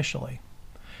with initially.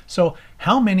 So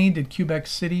how many did Quebec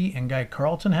City and Guy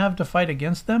Carleton have to fight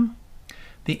against them?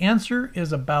 The answer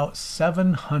is about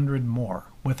 700 more,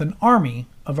 with an army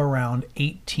of around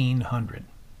 1,800.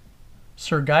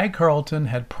 Sir Guy Carleton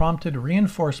had prompted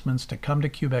reinforcements to come to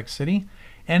Quebec City,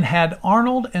 and had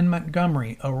Arnold and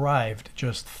Montgomery arrived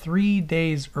just 3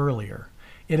 days earlier,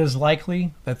 it is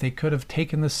likely that they could have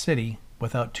taken the city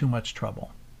without too much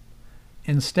trouble.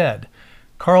 Instead,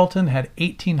 Carleton had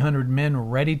 1,800 men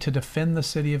ready to defend the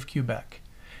city of Quebec.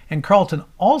 And Carleton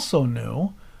also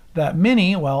knew that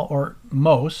many, or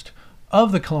most,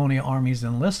 of the colonial army's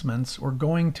enlistments were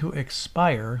going to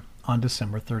expire on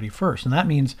December 31st. And that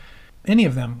means any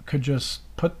of them could just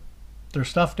put their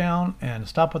stuff down and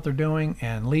stop what they're doing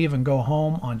and leave and go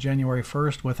home on January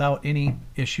 1st without any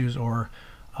issues or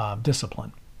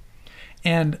discipline.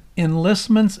 And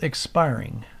enlistments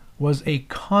expiring was a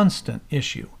constant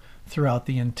issue throughout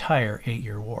the entire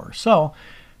 8-year war. So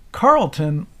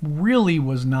Carleton really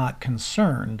was not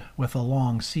concerned with a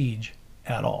long siege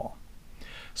at all.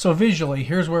 So visually,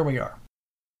 here's where we are.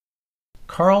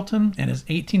 Carleton and his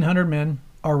 1,800 men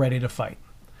are ready to fight.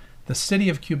 The city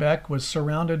of Quebec was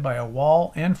surrounded by a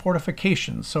wall and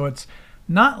fortifications, so it's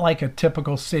not like a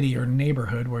typical city or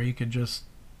neighborhood where you could just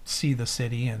see the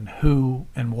city and who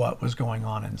and what was going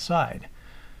on inside.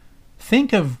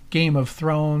 Think of Game of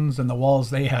Thrones and the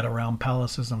walls they had around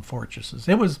palaces and fortresses.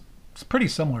 It's pretty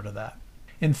similar to that.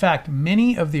 In fact,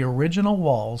 many of the original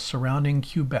walls surrounding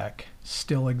Quebec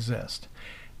still exist.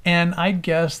 And I'd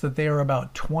guess that they are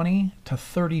about 20 to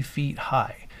 30 feet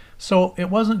high. So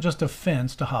it wasn't just a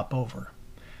fence to hop over.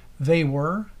 They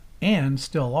were, and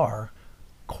still are,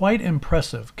 quite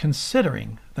impressive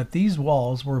considering that these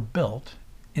walls were built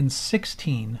in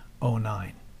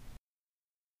 1609.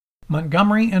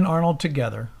 Montgomery and Arnold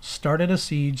together started a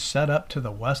siege set up to the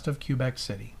west of Quebec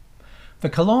City. The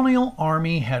colonial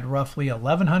army had roughly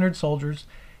 1,100 soldiers,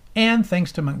 and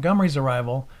thanks to Montgomery's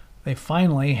arrival, they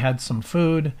finally had some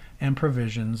food and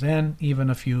provisions and even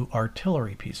a few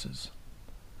artillery pieces.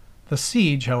 The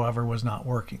siege, however, was not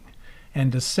working, and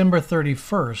December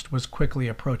 31st was quickly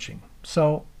approaching,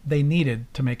 so they needed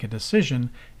to make a decision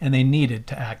and they needed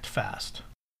to act fast.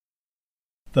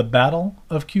 The Battle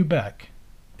of Quebec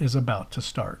is about to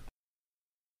start.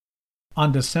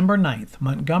 On December 9th,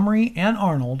 Montgomery and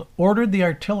Arnold ordered the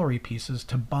artillery pieces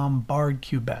to bombard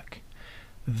Quebec.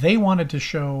 They wanted to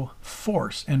show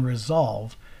force and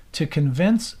resolve to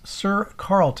convince Sir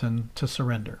Carleton to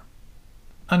surrender.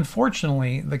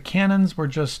 Unfortunately, the cannons were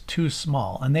just too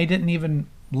small, and they didn't even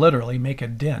literally make a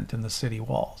dent in the city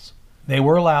walls. They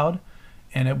were loud,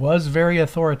 and it was very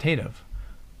authoritative,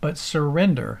 but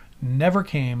surrender never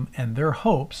came, and their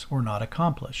hopes were not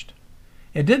accomplished.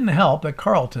 It didn't help that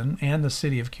Carleton and the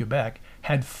city of Quebec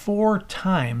had 4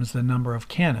 times the number of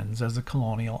cannons as the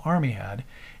colonial army had,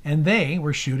 and they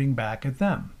were shooting back at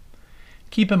them.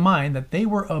 Keep in mind that they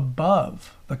were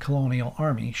above the colonial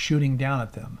army shooting down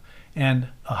at them, and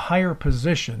a higher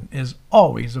position is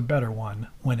always a better one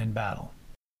when in battle.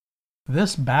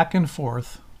 This back and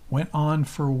forth went on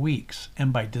for weeks,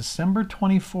 and by December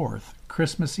 24th,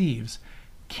 Christmas Eve's,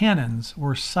 cannons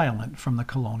were silent from the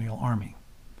colonial army.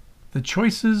 The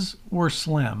choices were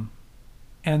slim,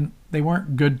 and they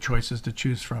weren't good choices to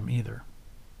choose from either.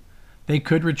 They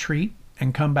could retreat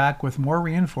and come back with more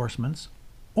reinforcements,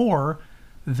 or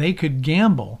they could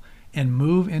gamble and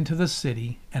move into the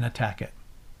city and attack it.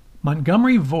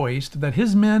 Montgomery voiced that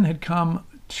his men had come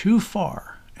too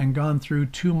far and gone through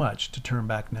too much to turn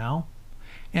back now.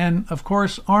 And, of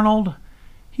course, Arnold,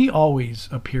 he always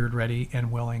appeared ready and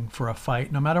willing for a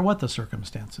fight, no matter what the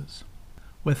circumstances.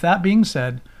 With that being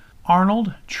said,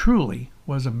 Arnold truly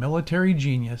was a military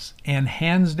genius and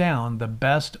hands down the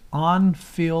best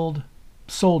on-field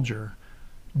soldier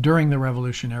during the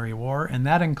Revolutionary War, and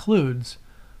that includes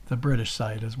the British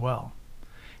side as well.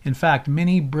 In fact,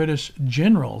 many British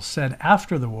generals said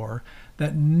after the war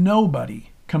that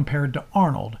nobody compared to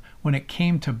Arnold when it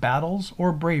came to battles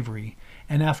or bravery,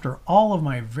 and after all of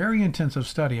my very intensive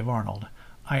study of Arnold,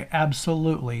 I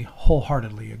absolutely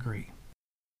wholeheartedly agree.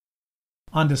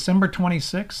 On December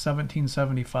 26,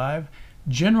 1775,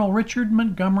 General Richard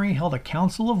Montgomery held a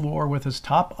council of war with his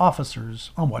top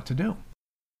officers on what to do.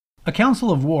 A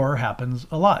council of war happens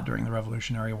a lot during the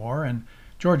Revolutionary War, and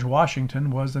George Washington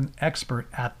was an expert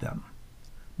at them.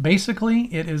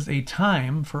 Basically, it is a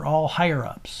time for all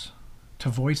higher-ups to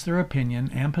voice their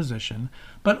opinion and position,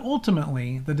 but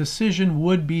ultimately the decision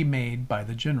would be made by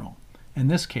the general, in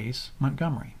this case,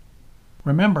 Montgomery.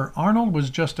 Remember, Arnold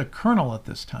was just a colonel at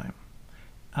this time,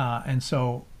 and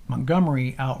so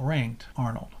Montgomery outranked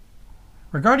Arnold.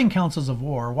 Regarding councils of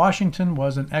war, Washington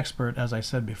was an expert, as I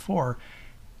said before,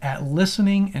 at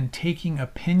listening and taking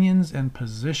opinions and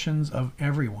positions of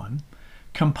everyone,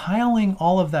 compiling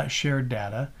all of that shared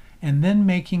data, and then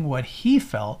making what he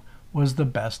felt was the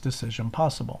best decision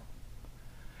possible.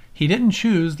 He didn't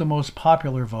choose the most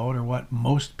popular vote or what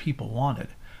most people wanted,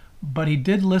 but he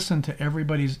did listen to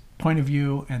everybody's point of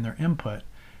view and their input,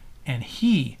 and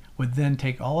he would then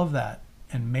take all of that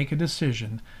and make a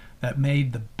decision that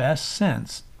made the best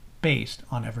sense based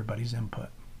on everybody's input.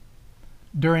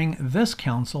 During this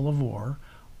council of war,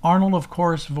 Arnold, of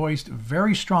course, voiced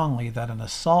very strongly that an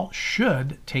assault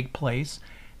should take place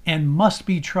and must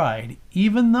be tried,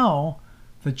 even though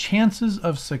the chances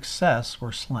of success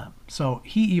were slim. So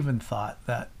he even thought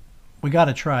that we got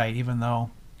to try, even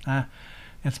though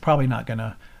it's probably not going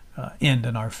to end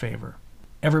in our favor.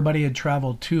 Everybody had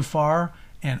traveled too far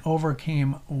and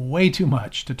overcame way too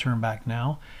much to turn back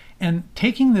now. And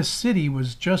taking this city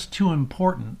was just too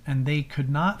important, and they could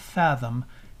not fathom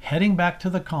heading back to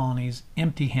the colonies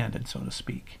empty-handed, so to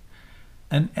speak.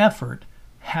 An effort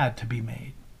had to be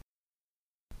made.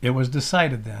 It was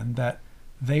decided then that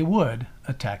they would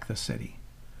attack the city.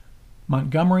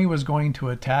 Montgomery was going to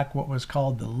attack what was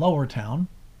called the Lower Town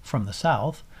from the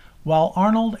south, while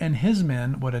Arnold and his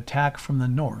men would attack from the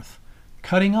north,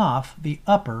 cutting off the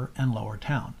Upper and Lower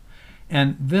Town.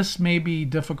 And this may be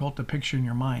difficult to picture in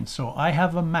your mind, so I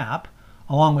have a map,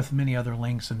 along with many other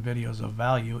links and videos of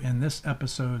value in this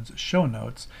episode's show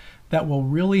notes that will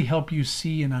really help you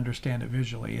see and understand it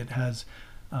visually. It has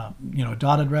a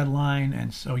dotted red line,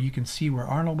 and so you can see where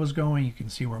Arnold was going, you can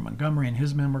see where Montgomery and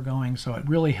his men were going, so it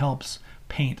really helps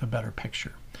paint a better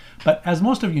picture. But as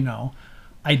most of you know,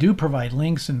 I do provide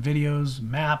links and videos,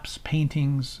 maps,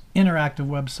 paintings, interactive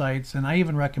websites, and I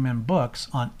even recommend books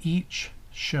on each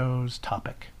show's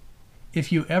topic.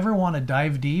 If you ever want to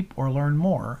dive deep or learn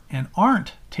more and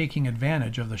aren't taking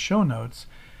advantage of the show notes,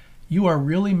 you are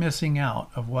really missing out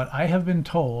of what I have been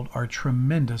told are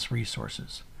tremendous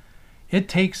resources. It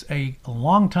takes a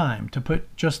long time to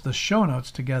put just the show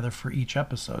notes together for each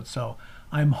episode, so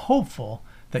I'm hopeful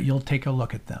that you'll take a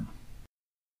look at them.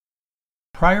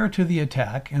 Prior to the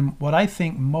attack, and what I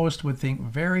think most would think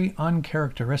very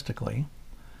uncharacteristically,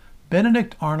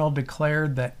 Benedict Arnold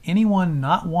declared that anyone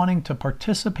not wanting to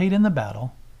participate in the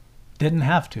battle didn't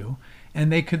have to,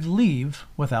 and they could leave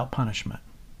without punishment.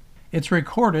 It's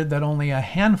recorded that only a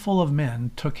handful of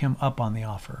men took him up on the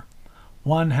offer,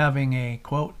 one having a,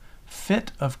 quote,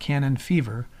 fit of cannon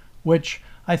fever, which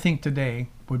I think today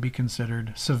would be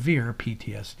considered severe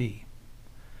PTSD.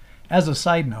 As a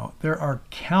side note, there are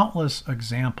countless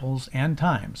examples and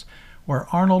times where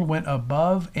Arnold went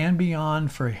above and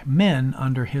beyond for men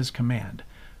under his command.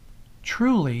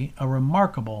 Truly a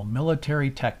remarkable military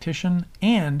tactician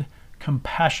and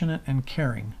compassionate and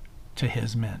caring to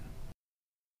his men.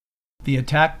 The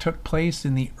attack took place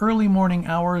in the early morning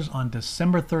hours on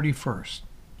December 31st,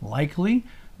 likely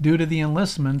due to the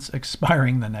enlistments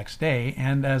expiring the next day,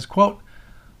 and as, quote,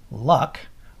 luck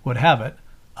would have it,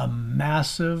 a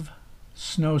massive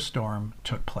snowstorm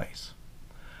took place.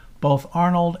 Both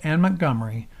Arnold and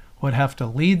Montgomery would have to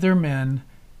lead their men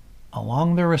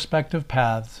along their respective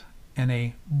paths in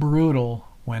a brutal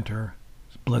winter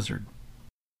blizzard.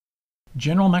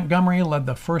 General Montgomery led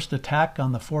the first attack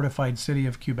on the fortified city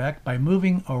of Quebec by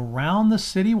moving around the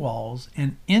city walls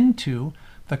and into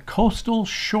the coastal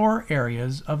shore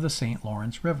areas of the St.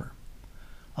 Lawrence River.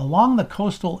 Along the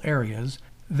coastal areas,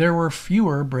 there were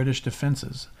fewer British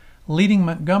defenses, leading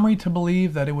Montgomery to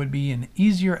believe that it would be an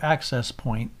easier access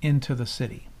point into the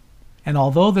city. And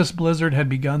although this blizzard had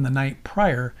begun the night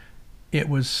prior, it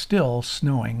was still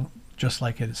snowing just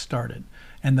like it had started,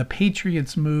 and the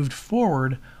Patriots moved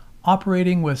forward,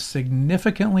 operating with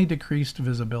significantly decreased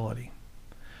visibility.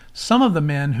 Some of the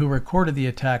men who recorded the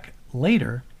attack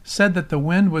later said that the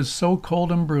wind was so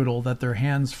cold and brutal that their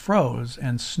hands froze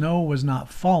and snow was not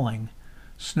falling,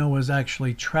 snow was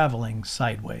actually traveling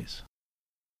sideways.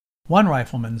 One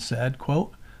rifleman said,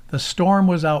 quote, the storm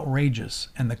was outrageous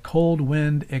and the cold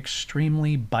wind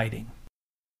extremely biting.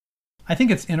 I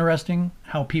think it's interesting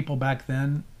how people back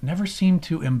then never seemed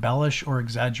to embellish or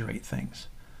exaggerate things.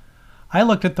 I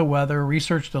looked at the weather,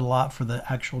 researched a lot for the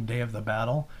actual day of the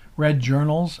battle, read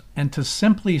journals, and to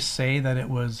simply say that it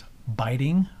was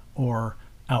biting or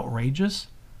outrageous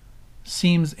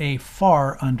seems a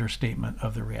far understatement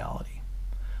of the reality.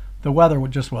 The weather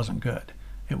just wasn't good.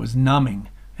 It was numbing,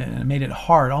 and it made it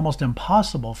hard, almost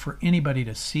impossible for anybody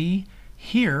to see,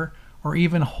 hear, or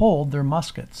even hold their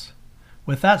muskets.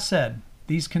 With that said,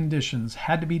 these conditions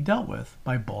had to be dealt with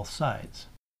by both sides.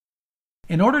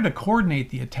 In order to coordinate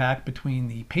the attack between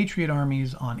the Patriot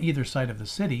armies on either side of the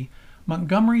city,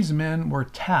 Montgomery's men were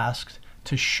tasked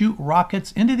to shoot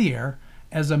rockets into the air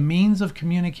as a means of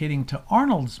communicating to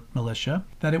Arnold's militia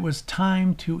that it was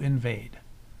time to invade.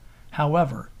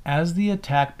 However, as the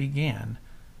attack began,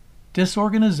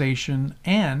 disorganization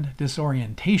and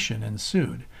disorientation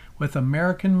ensued, with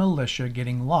American militia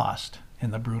getting lost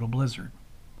in the brutal blizzard.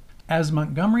 As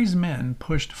Montgomery's men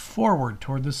pushed forward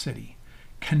toward the city,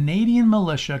 Canadian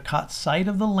militia caught sight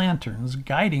of the lanterns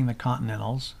guiding the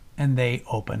Continentals, and they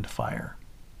opened fire.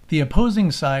 The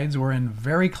opposing sides were in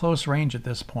very close range at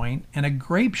this point, and a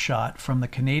grape shot from the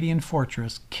Canadian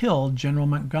fortress killed General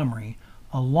Montgomery,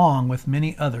 along with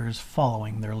many others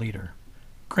following their leader.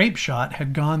 Grape shot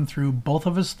had gone through both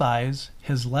of his thighs,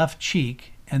 his left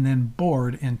cheek, and then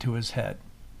bored into his head.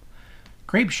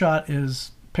 Grape shot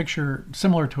is picture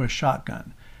similar to a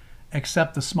shotgun,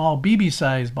 except the small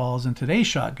BB-sized balls in today's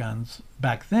shotguns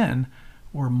back then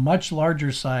were much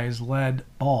larger size lead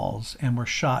balls and were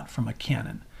shot from a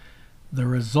cannon. The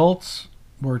results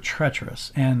were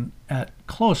treacherous, and at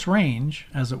close range,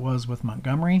 as it was with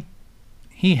Montgomery,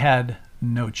 he had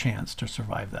no chance to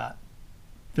survive that.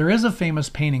 There is a famous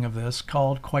painting of this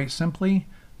called, quite simply,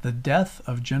 The Death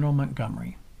of General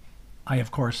Montgomery. I, of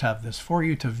course, have this for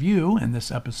you to view in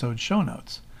this episode's show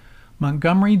notes.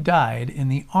 Montgomery died in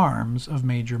the arms of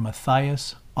Major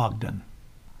Matthias Ogden.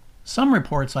 Some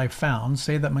reports I found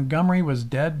say that Montgomery was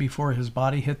dead before his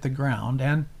body hit the ground,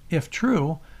 and, if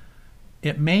true,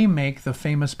 it may make the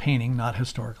famous painting not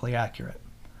historically accurate.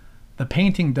 The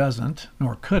painting doesn't,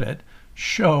 nor could it,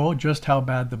 show just how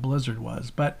bad the blizzard was,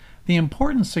 but the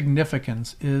important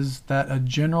significance is that a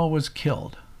general was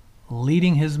killed,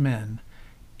 leading his men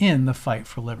in the fight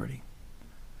for liberty.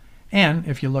 And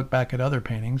if you look back at other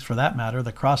paintings, for that matter,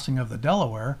 the crossing of the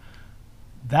Delaware,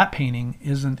 that painting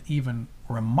isn't even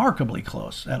remarkably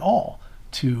close at all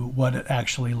to what it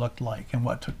actually looked like and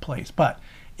what took place. But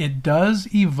it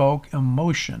does evoke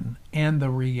emotion and the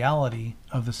reality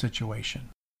of the situation.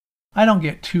 I don't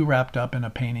get too wrapped up in a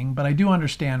painting, but I do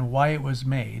understand why it was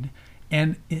made,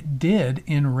 and it did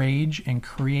enrage and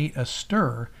create a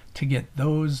stir to get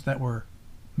those that were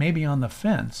maybe on the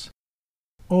fence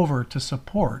over to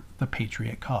support the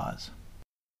patriot cause.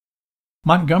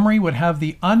 Montgomery would have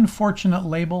the unfortunate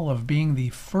label of being the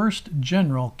first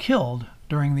general killed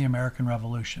during the American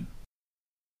Revolution.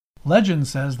 Legend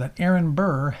says that Aaron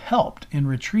Burr helped in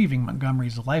retrieving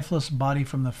Montgomery's lifeless body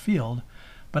from the field,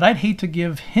 but I'd hate to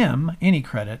give him any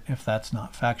credit if that's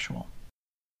not factual.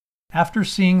 After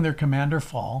seeing their commander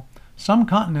fall, some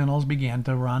Continentals began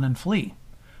to run and flee,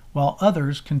 while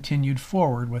others continued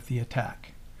forward with the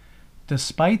attack.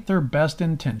 Despite their best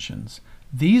intentions,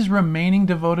 these remaining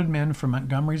devoted men from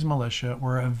Montgomery's militia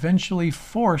were eventually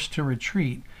forced to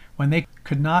retreat when they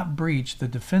could not breach the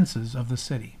defenses of the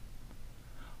city.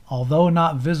 Although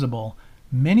not visible,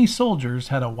 many soldiers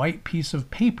had a white piece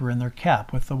of paper in their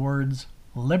cap with the words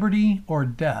 "Liberty or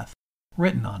Death"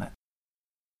 written on it.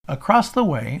 Across the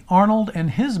way, Arnold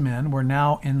and his men were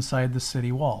now inside the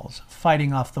city walls,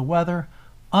 fighting off the weather,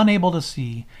 unable to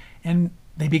see, and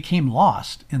they became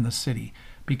lost in the city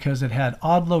because it had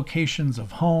odd locations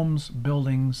of homes,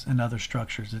 buildings, and other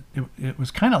structures. It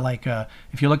was kind of like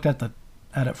if you looked at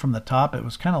it from the top, it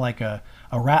was kind of like a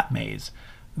rat maze.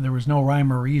 There was no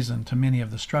rhyme or reason to many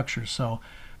of the structures, so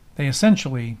they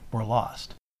essentially were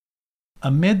lost.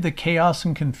 Amid the chaos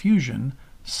and confusion,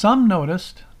 some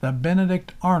noticed that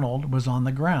Benedict Arnold was on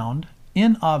the ground,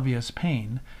 in obvious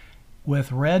pain,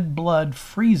 with red blood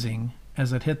freezing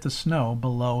as it hit the snow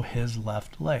below his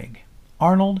left leg.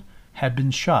 Arnold had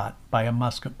been shot by a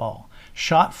musket ball,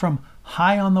 shot from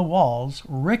high on the walls,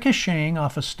 ricocheting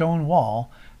off a stone wall,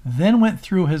 then went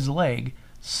through his leg,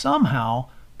 somehow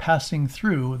passing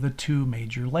through the two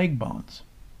major leg bones.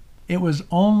 It was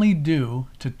only due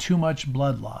to too much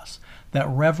blood loss that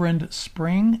Reverend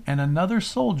Spring and another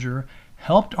soldier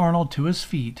helped Arnold to his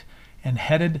feet and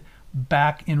headed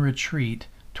back in retreat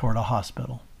toward a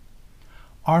hospital.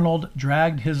 Arnold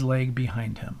dragged his leg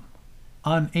behind him,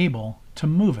 unable to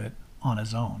move it on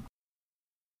his own.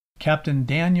 Captain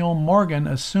Daniel Morgan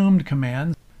assumed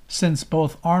command since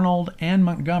both Arnold and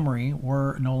Montgomery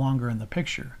were no longer in the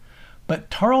picture. But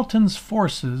Tarleton's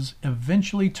forces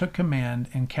eventually took command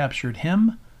and captured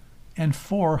him and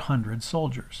 400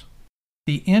 soldiers.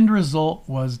 The end result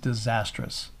was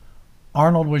disastrous.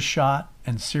 Arnold was shot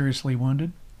and seriously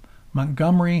wounded.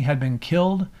 Montgomery had been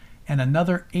killed, and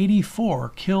another 84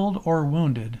 killed or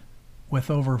wounded, with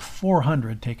over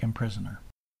 400 taken prisoner.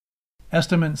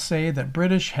 Estimates say that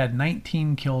British had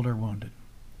 19 killed or wounded.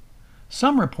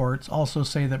 Some reports also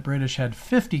say that British had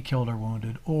 50 killed or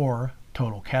wounded, or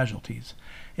total casualties.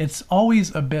 It's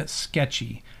always a bit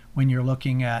sketchy when you're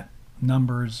looking at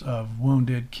numbers of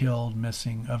wounded, killed,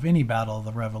 missing of any battle of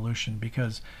the Revolution,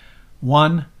 because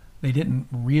one, they didn't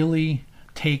really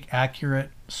take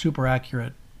super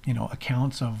accurate,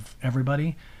 accounts of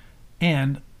everybody,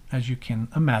 and as you can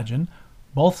imagine,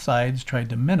 both sides tried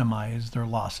to minimize their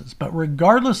losses. But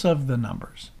regardless of the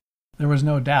numbers, there was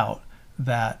no doubt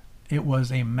that it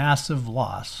was a massive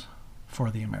loss for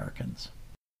the Americans.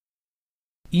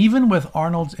 Even with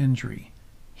Arnold's injury,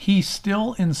 he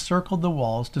still encircled the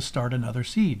walls to start another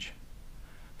siege.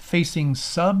 Facing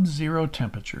sub-zero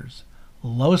temperatures,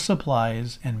 low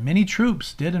supplies, and many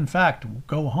troops did in fact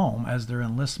go home as their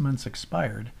enlistments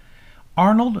expired,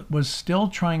 Arnold was still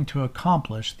trying to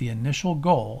accomplish the initial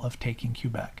goal of taking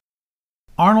Quebec.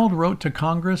 Arnold wrote to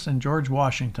Congress and George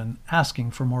Washington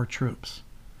asking for more troops.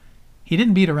 He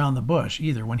didn't beat around the bush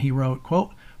either when he wrote,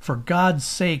 quote, "For God's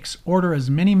sakes, order as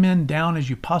many men down as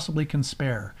you possibly can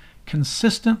spare,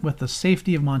 consistent with the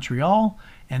safety of Montreal,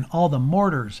 and all the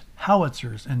mortars,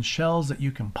 howitzers, and shells that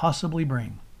you can possibly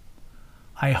bring.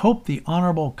 I hope the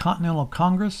Honorable Continental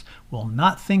Congress will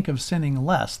not think of sending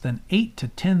less than 8,000 to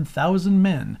 10,000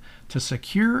 men to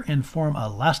secure and form a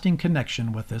lasting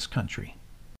connection with this country."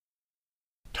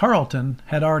 Tarleton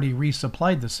had already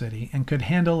resupplied the city and could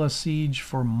handle a siege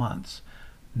for months.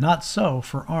 Not so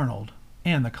for Arnold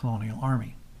and the colonial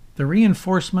army. The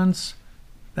reinforcements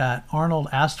that Arnold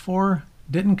asked for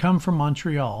didn't come from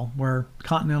Montreal, where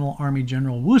Continental Army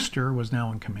General Wooster was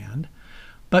now in command,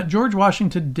 but George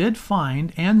Washington did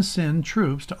find and send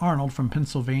troops to Arnold from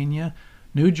Pennsylvania,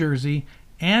 New Jersey,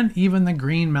 and even the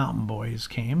Green Mountain Boys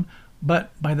came,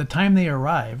 but by the time they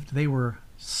arrived, they were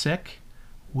sick,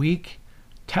 weak,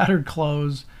 tattered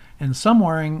clothes, and some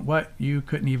wearing what you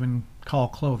couldn't even call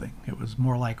clothing. It was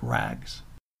more like rags.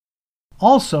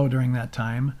 Also during that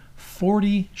time,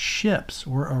 40 ships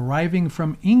were arriving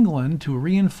from England to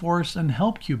reinforce and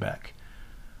help Quebec.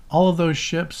 All of those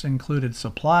ships included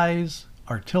supplies,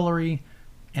 artillery,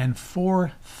 and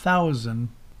 4,000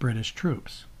 British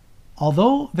troops.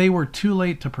 Although they were too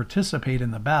late to participate in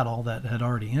the battle that had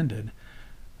already ended,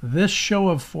 this show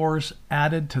of force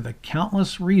added to the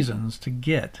countless reasons to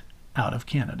get out of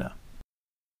Canada.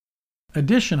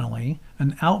 Additionally,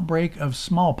 an outbreak of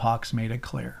smallpox made it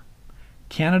clear.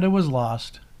 Canada was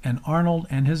lost, and Arnold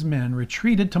and his men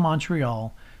retreated to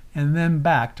Montreal and then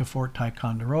back to Fort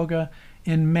Ticonderoga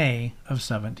in May of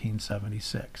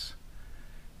 1776.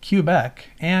 Quebec,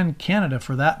 and Canada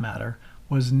for that matter,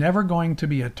 was never going to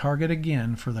be a target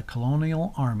again for the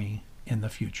colonial army in the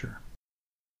future.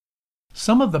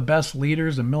 Some of the best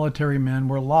leaders and military men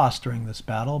were lost during this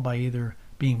battle by either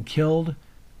being killed,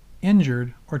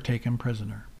 injured, or taken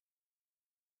prisoner.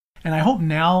 And I hope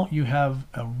now you have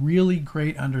a really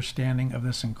great understanding of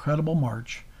this incredible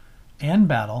march and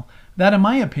battle that, in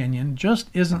my opinion,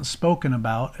 just isn't spoken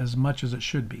about as much as it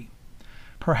should be.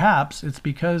 Perhaps it's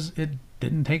because it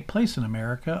didn't take place in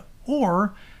America,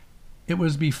 or it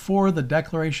was before the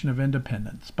Declaration of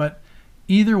Independence. But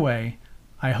either way,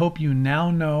 I hope you now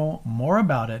know more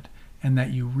about it and that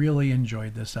you really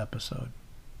enjoyed this episode.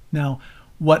 Now,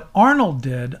 what Arnold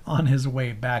did on his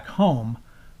way back home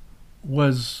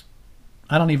was,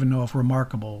 I don't even know if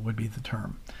remarkable would be the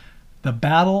term. The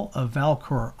Battle of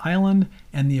Valcour Island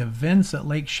and the events at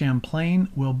Lake Champlain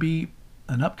will be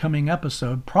an upcoming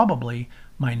episode, probably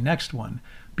my next one,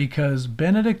 because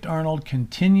Benedict Arnold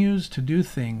continues to do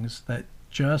things that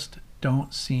just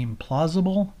don't seem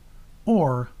plausible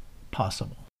or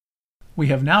possible. We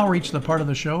have now reached the part of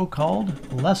the show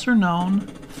called Lesser Known,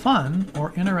 Fun,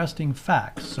 or Interesting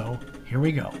Facts, so here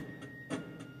we go.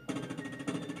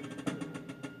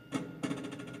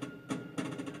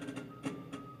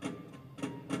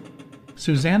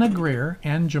 Susanna Greer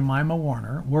and Jemima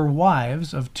Warner were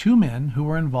wives of two men who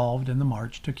were involved in the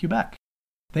march to Quebec.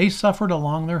 They suffered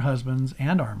along their husbands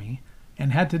and army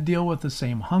and had to deal with the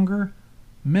same hunger,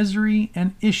 misery,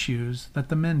 and issues that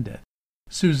the men did.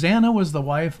 Susanna was the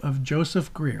wife of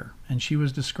Joseph Greer, and she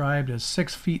was described as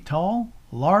 6 feet tall,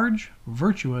 large,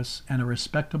 virtuous, and a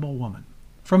respectable woman.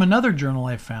 From another journal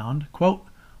I found, quote,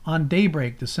 "On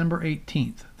daybreak, December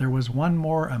 18th, there was one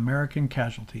more American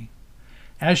casualty.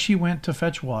 As she went to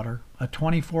fetch water, a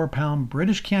 24-pound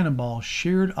British cannonball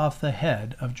sheared off the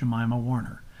head of Jemima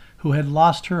Warner, who had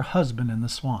lost her husband in the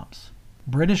swamps.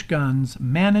 British guns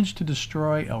managed to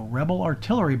destroy a rebel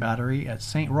artillery battery at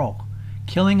St. Roch,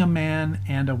 killing a man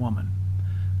and a woman.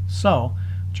 So,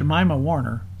 Jemima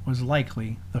Warner was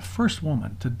likely the first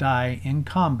woman to die in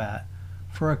combat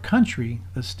for a country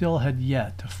that still had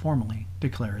yet to formally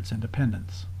declare its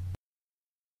independence."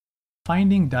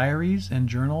 Finding diaries and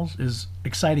journals is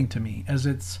exciting to me, as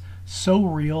it's so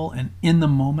real and in the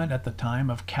moment at the time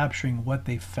of capturing what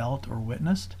they felt or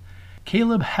witnessed.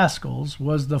 Caleb Haskell's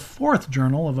was the 4th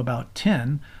journal of about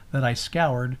 10 that I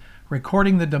scoured,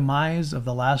 recording the demise of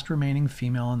the last remaining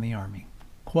female in the army.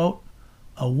 Quote,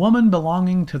 "A woman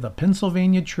belonging to the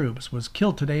Pennsylvania troops was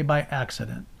killed today by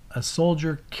accident, a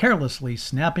soldier carelessly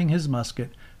snapping his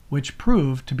musket, which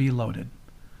proved to be loaded.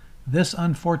 This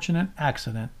unfortunate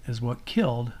accident is what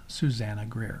killed Susanna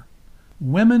Greer."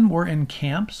 Women were in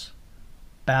camps,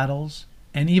 battles,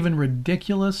 and even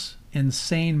ridiculous,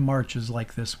 insane marches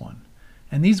like this one.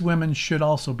 And these women should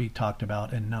also be talked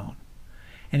about and known.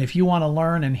 And if you want to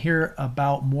learn and hear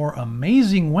about more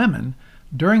amazing women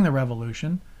during the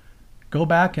Revolution, go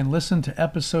back and listen to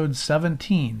episode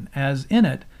 17, as in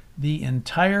it, the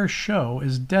entire show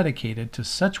is dedicated to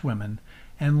such women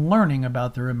and learning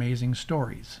about their amazing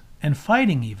stories, and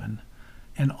fighting even,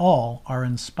 and all are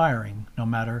inspiring no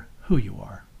matter who you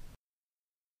are.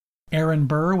 Aaron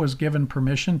Burr was given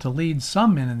permission to lead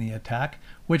some men in the attack,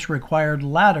 which required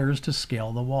ladders to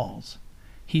scale the walls.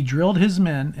 He drilled his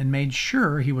men and made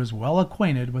sure he was well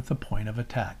acquainted with the point of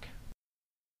attack.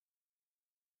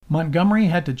 Montgomery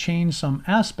had to change some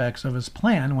aspects of his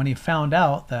plan when he found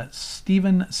out that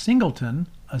Stephen Singleton,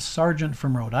 a sergeant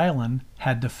from Rhode Island,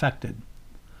 had defected.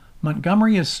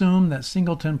 Montgomery assumed that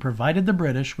Singleton provided the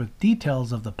British with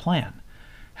details of the plan.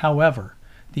 However,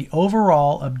 the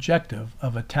overall objective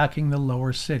of attacking the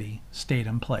lower city stayed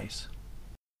in place.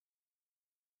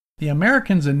 The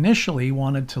Americans initially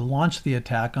wanted to launch the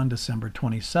attack on December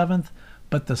 27th,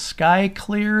 but the sky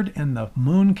cleared and the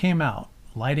moon came out,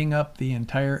 lighting up the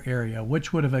entire area,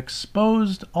 which would have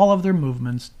exposed all of their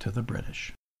movements to the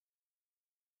British.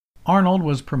 Arnold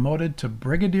was promoted to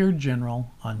Brigadier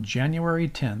General on January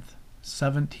 10th,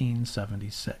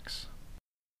 1776.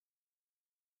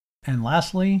 And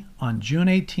lastly, on June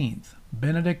 18th,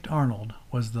 Benedict Arnold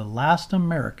was the last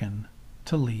American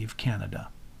to leave Canada.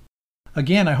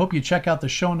 Again, I hope you check out the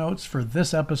show notes for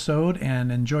this episode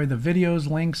and enjoy the videos,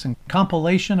 links, and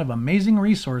compilation of amazing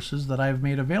resources that I have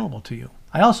made available to you.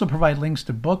 I also provide links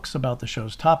to books about the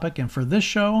show's topic, and for this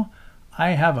show,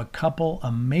 I have a couple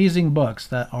amazing books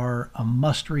that are a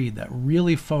must-read that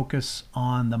really focus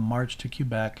on the March to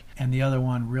Quebec, and the other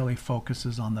one really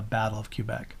focuses on the Battle of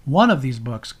Quebec. One of these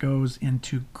books goes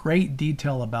into great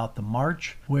detail about the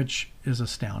march, which is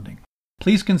astounding.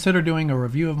 Please consider doing a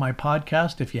review of my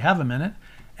podcast if you have a minute,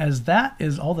 as that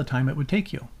is all the time it would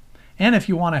take you. And if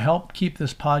you want to help keep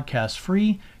this podcast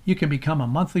free, you can become a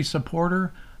monthly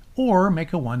supporter or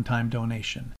make a one-time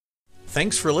donation.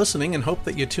 Thanks for listening, and hope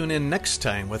that you tune in next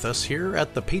time with us here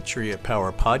at the Patriot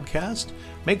Power Podcast.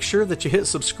 Make sure that you hit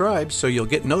subscribe so you'll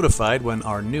get notified when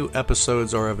our new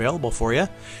episodes are available for you.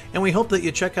 And we hope that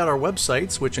you check out our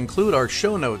websites, which include our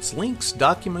show notes, links,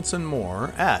 documents, and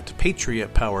more at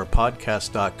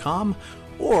patriotpowerpodcast.com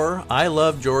or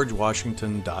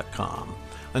ilovegeorgewashington.com.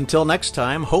 Until next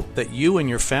time, hope that you and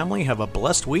your family have a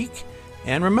blessed week.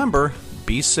 And remember,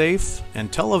 be safe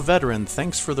and tell a veteran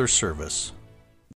thanks for their service.